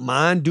 they don't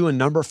mind doing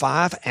number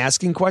 5,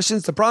 asking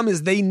questions. The problem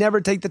is they never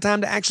take the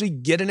time to actually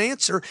get an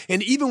answer.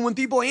 And even when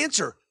people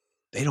answer,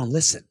 they don't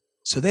listen.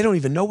 So they don't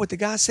even know what the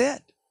guy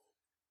said.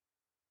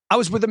 I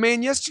was with a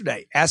man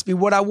yesterday, asked me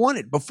what I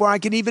wanted. Before I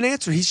could even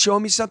answer, he's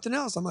showing me something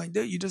else. I'm like,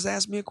 dude, you just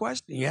asked me a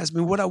question. You asked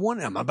me what I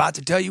wanted. I'm about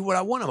to tell you what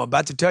I want. I'm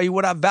about to tell you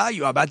what I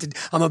value. I'm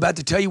about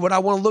to tell you what I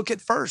want to look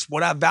at first,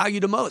 what I value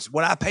the most,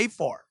 what I pay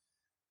for.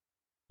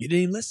 You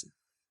didn't even listen.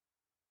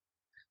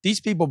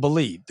 These people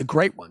believe, the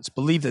great ones,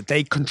 believe that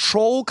they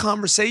control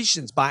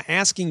conversations by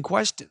asking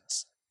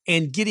questions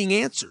and getting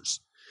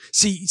answers.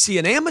 See,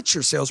 an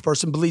amateur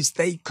salesperson believes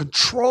they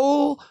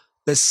control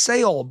the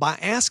sale by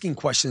asking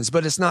questions,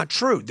 but it's not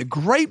true. The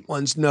great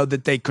ones know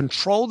that they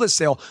control the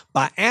sale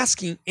by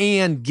asking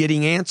and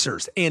getting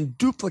answers and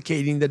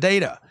duplicating the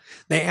data.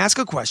 They ask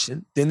a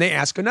question, then they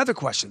ask another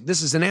question.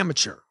 This is an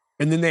amateur.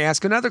 And then they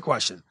ask another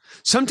question.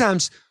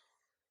 Sometimes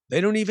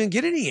they don't even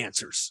get any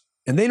answers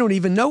and they don't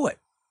even know it.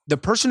 The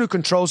person who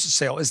controls the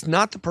sale is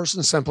not the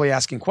person simply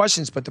asking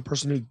questions, but the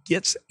person who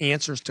gets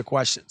answers to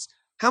questions.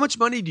 How much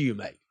money do you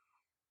make?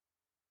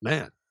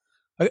 Man,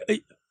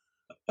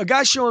 a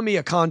guy showing me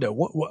a condo,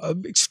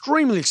 an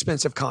extremely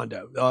expensive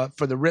condo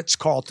for the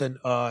Ritz-Carlton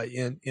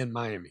in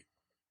Miami.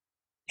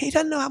 He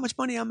doesn't know how much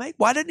money I make.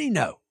 Why didn't he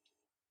know?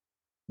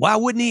 Why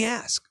wouldn't he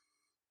ask?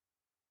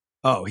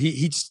 Oh,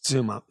 he just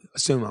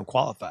assume I'm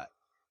qualified.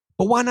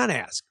 But why not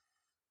ask?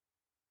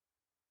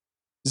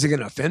 Is it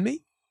going to offend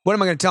me? What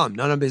am I going to tell him?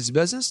 None of his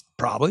business?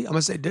 Probably. I'm going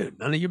to say, dude,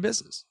 none of your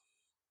business.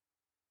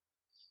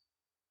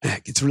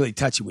 It gets really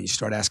touchy when you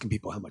start asking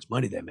people how much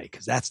money they make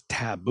because that's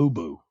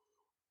taboo-boo.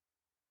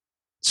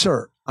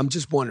 Sir, I'm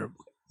just wondering,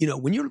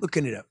 when you're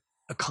looking at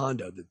a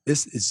condo that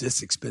this is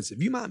this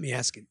expensive, you might be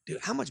asking,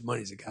 dude, how much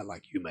money does a guy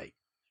like you make?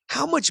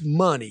 How much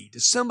money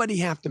does somebody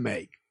have to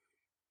make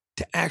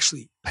to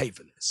actually pay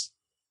for this?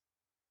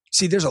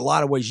 See, there's a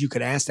lot of ways you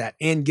could ask that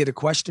and get a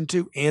question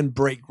to and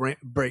break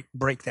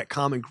that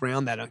common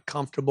ground, that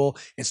uncomfortable,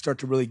 and start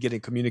to really get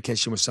in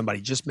communication with somebody.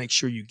 Just make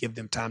sure you give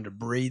them time to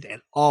breathe.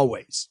 And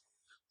always,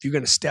 if you're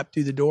going to step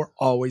through the door,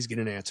 always get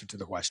an answer to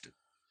the question.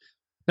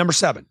 Number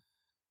 7,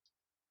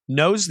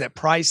 knows that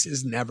price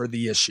is never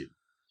the issue.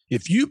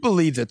 If you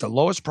believe that the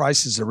lowest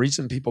price is the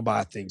reason people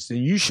buy things, then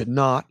you should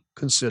not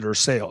consider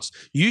sales.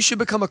 You should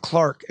become a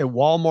clerk at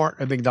Walmart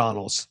or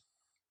McDonald's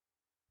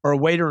or a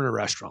waiter in a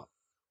restaurant.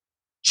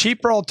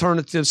 Cheaper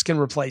alternatives can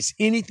replace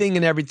anything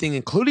and everything,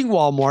 including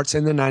Walmart's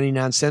and the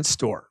 99-cent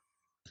store.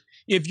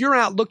 If you're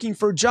out looking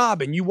for a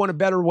job and you want a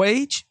better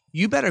wage,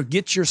 you better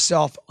get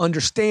yourself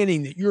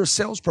understanding that you're a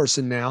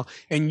salesperson now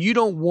and you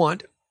don't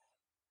want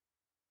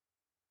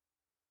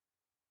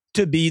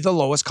to be the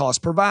lowest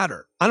cost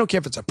provider. I don't care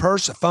if it's a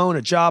purse, a phone,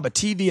 a job, a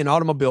TV, an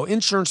automobile,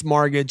 insurance,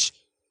 mortgage.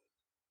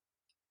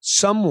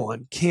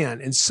 Someone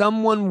can and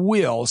someone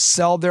will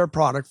sell their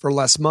product for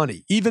less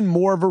money. Even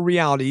more of a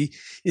reality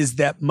is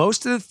that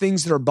most of the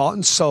things that are bought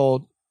and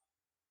sold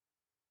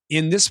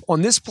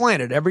on this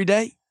planet every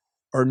day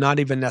are not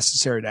even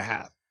necessary to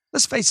have.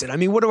 Let's face it. I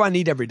mean, what do I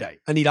need every day?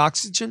 I need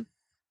oxygen.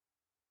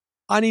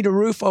 I need a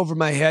roof over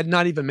my head,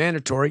 not even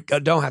mandatory.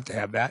 Don't have to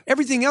have that.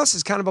 Everything else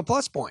is kind of a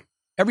plus point.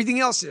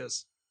 Everything else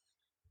is.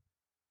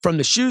 From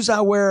the shoes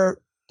I wear,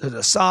 to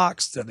the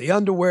socks, to the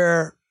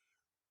underwear,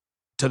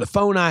 to the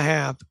phone I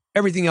have,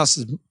 everything else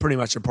is pretty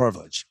much a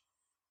privilege.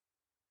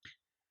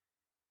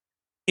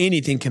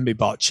 Anything can be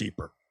bought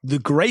cheaper. The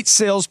great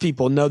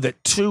salespeople know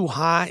that too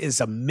high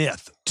is a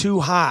myth. Too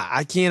high.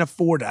 I can't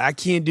afford it. I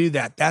can't do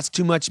that. That's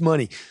too much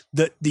money.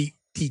 The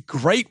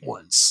great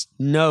ones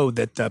know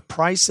that the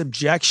price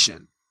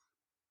objection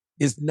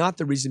is not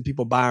the reason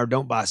people buy or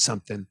don't buy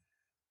something.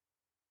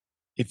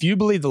 If you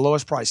believe the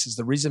lowest price is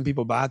the reason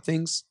people buy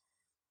things,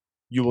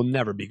 you will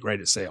never be great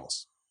at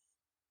sales.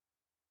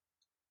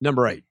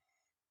 Number 8,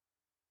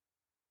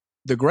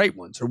 the great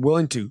ones are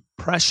willing to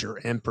pressure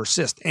and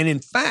persist. And in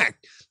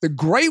fact, the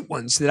great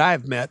ones that I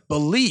have met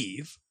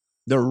believe,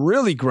 the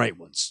really great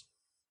ones,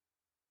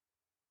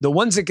 the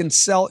ones that can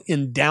sell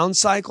in down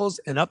cycles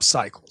and up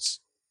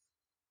cycles,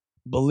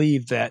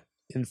 believe that,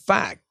 in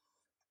fact,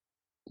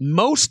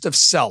 most of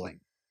selling,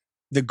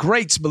 the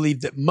greats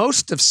believe that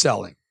most of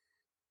selling,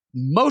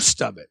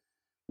 most of it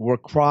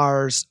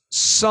requires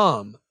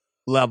some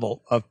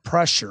level of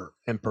pressure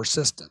and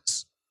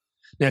persistence.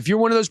 Now, if you're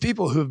one of those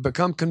people who have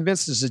become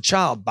convinced as a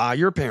child by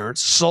your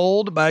parents,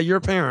 sold by your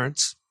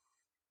parents,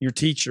 your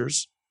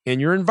teachers, and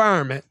your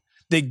environment,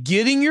 that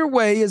getting your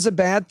way is a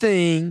bad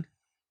thing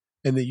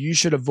and that you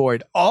should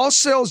avoid all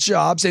sales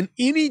jobs and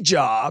any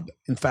job,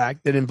 in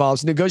fact, that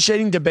involves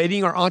negotiating,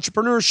 debating, or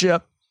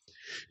entrepreneurship,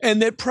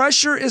 and that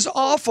pressure is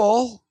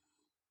awful,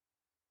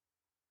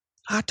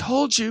 I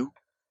told you.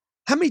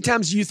 How many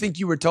times do you think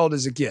you were told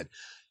as a kid?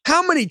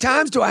 How many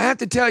times do I have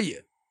to tell you?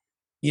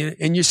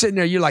 And you're sitting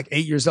there, you're like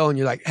 8 years old, and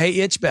you're like, hey,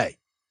 Itch Bay.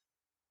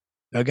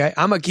 Okay,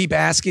 I'm going to keep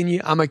asking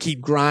you. I'm going to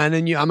keep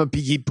grinding you. I'm going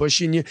to keep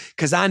pushing you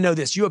because I know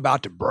this. You're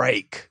about to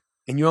break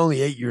and you're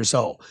only 8 years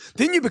old.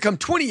 Then you become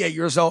 28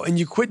 years old and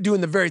you quit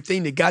doing the very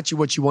thing that got you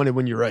what you wanted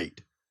when you're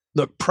 8.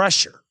 Look,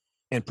 pressure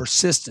and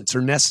persistence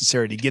are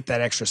necessary to get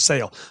that extra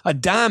sale. A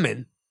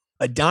diamond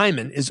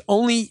is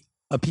only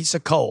a piece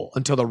of coal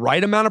until the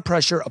right amount of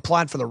pressure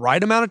applied for the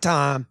right amount of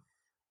time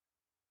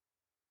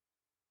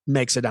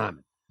makes a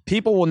diamond.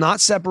 People will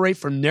not separate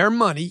from their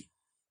money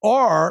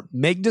or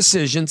make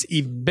decisions,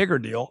 even bigger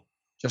deal,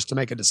 just to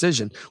make a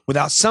decision,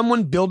 without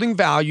someone building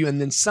value and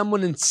then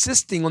someone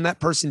insisting on that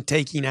person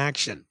taking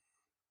action.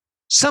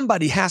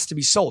 Somebody has to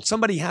be sold.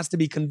 Somebody has to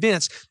be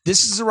convinced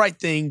this is the right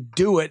thing.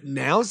 Do it.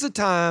 Now's the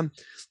time.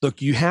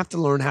 Look, you have to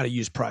learn how to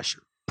use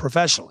pressure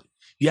professionally.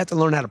 You have to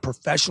learn how to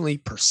professionally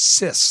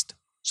persist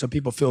so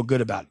people feel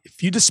good about it.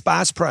 If you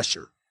despise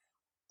pressure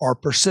or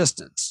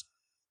persistence,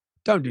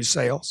 don't do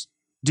sales.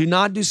 Do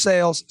not do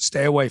sales.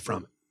 Stay away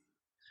from it.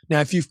 Now,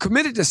 if you've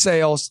committed to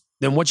sales,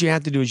 then what you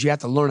have to do is you have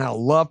to learn how to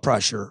love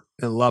pressure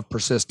and love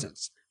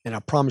persistence. And I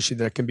promise you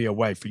there can be a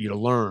way for you to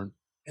learn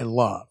and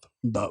love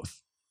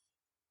both.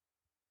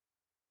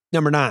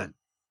 Number 9,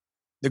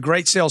 the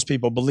great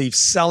salespeople believe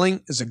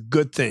selling is a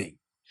good thing.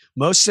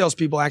 Most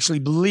salespeople actually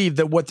believe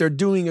that what they're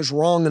doing is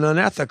wrong and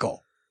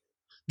unethical.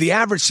 The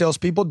average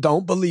salespeople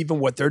don't believe in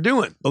what they're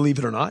doing, believe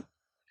it or not.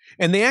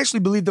 And they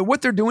actually believe that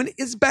what they're doing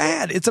is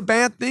bad. It's a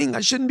bad thing.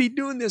 I shouldn't be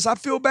doing this. I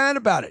feel bad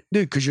about it.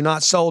 Dude, because you're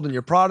not sold in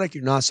your product.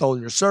 You're not sold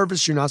in your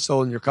service. You're not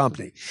sold in your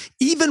company.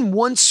 Even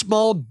one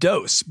small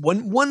dose,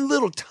 one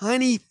little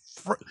tiny,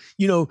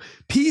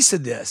 piece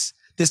of this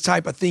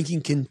type of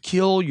thinking can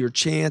kill your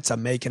chance of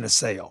making a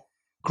sale.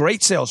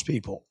 Great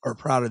salespeople are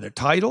proud of their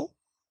title,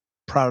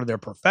 proud of their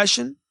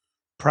profession,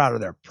 proud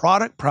of their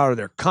product, proud of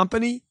their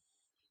company.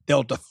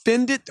 They'll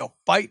defend it. They'll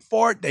fight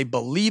for it. They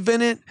believe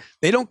in it.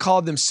 They don't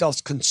call themselves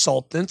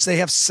consultants. They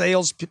have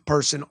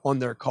salesperson on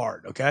their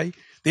card, okay?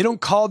 They don't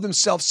call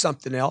themselves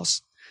something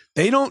else.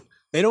 They don't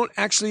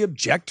actually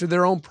object to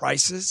their own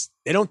prices.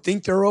 They don't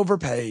think they're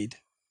overpaid.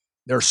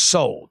 They're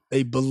sold.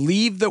 They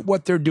believe that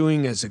what they're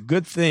doing is a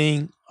good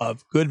thing,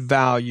 of good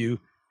value,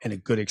 and a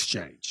good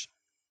exchange.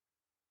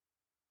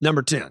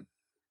 Number 10,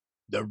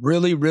 the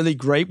really, really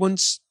great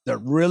ones, the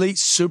really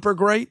super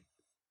great,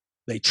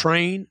 they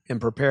train and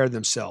prepare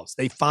themselves.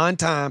 They find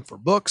time for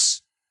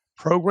books,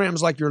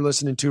 programs like you're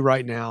listening to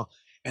right now,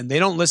 and they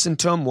don't listen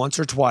to them once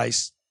or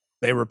twice.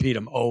 They repeat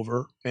them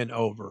over and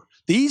over.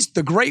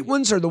 The great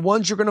ones are the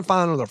ones you're going to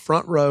find on the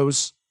front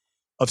rows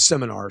of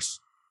seminars.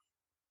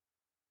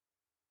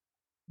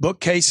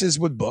 Bookcases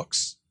with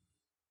books,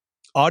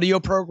 audio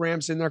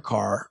programs in their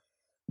car.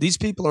 These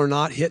people are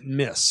not hit and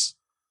miss.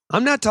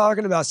 I'm not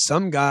talking about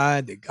some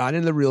guy that got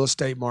into the real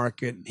estate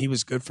market and he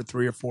was good for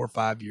 3 or 4 or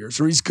 5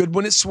 years, or he's good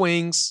when it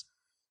swings.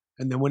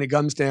 And then when it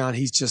comes down,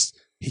 he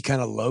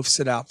kind of loafs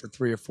it out for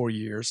 3 or 4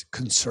 years,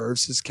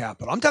 conserves his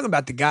capital. I'm talking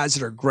about the guys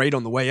that are great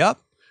on the way up,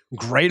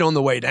 great on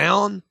the way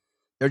down.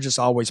 They're just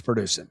always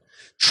producing.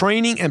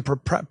 Training and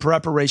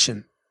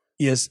preparation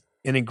is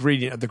an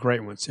ingredient of the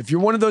great ones. If you're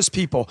one of those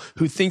people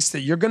who thinks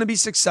that you're going to be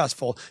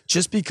successful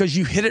just because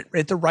you hit it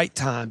at the right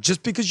time,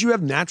 just because you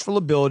have natural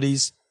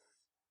abilities,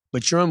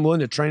 but you're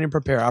unwilling to train and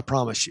prepare, I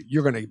promise you,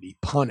 you're going to be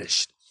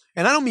punished.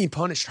 And I don't mean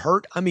punished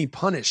hurt. I mean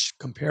punished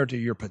compared to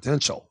your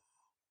potential.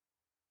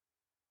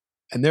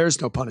 And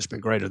there's no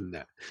punishment greater than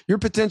that. Your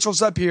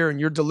potential's up here and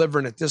you're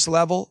delivering at this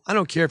level. I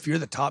don't care if you're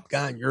the top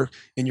guy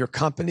in your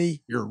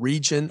company, your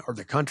region, or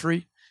the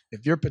country.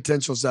 If your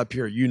potential's up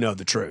here, you know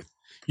the truth.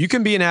 You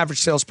can be an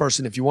average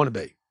salesperson if you want to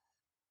be.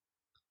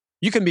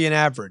 You can be an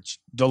average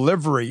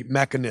delivery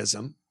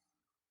mechanism.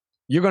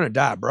 You're going to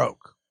die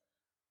broke.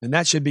 And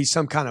that should be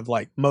some kind of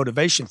like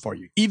motivation for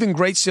you. Even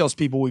great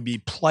salespeople will be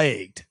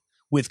plagued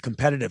with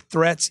competitive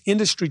threats,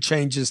 industry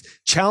changes,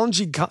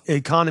 challenging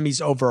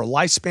economies over a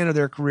lifespan of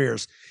their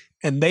careers.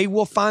 And they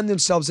will find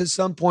themselves at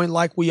some point,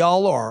 like we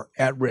all are,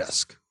 at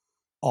risk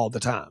all the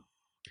time.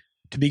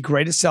 To be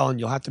great at selling,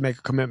 you'll have to make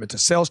a commitment to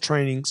sales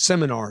training,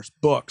 seminars,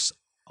 books,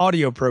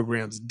 audio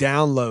programs,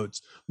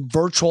 downloads,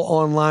 virtual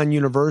online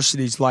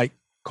universities like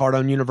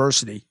Cardone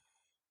University,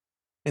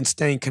 and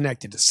staying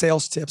connected to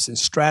sales tips and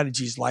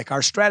strategies like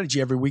our strategy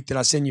every week that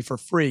I send you for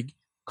free,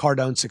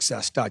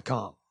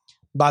 CardoneSuccess.com.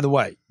 By the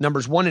way,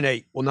 numbers 1 and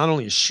 8 will not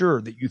only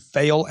assure that you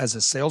fail as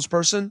a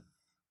salesperson,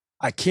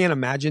 I can't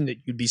imagine that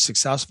you'd be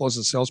successful as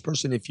a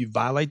salesperson if you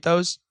violate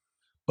those,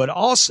 but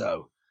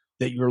also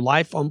that your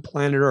life on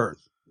planet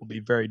Earth will be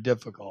very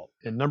difficult.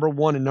 And number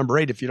 1 and number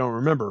 8, if you don't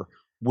remember,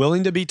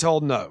 willing to be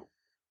told no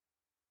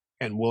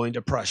and willing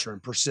to pressure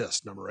and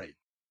persist, number 8.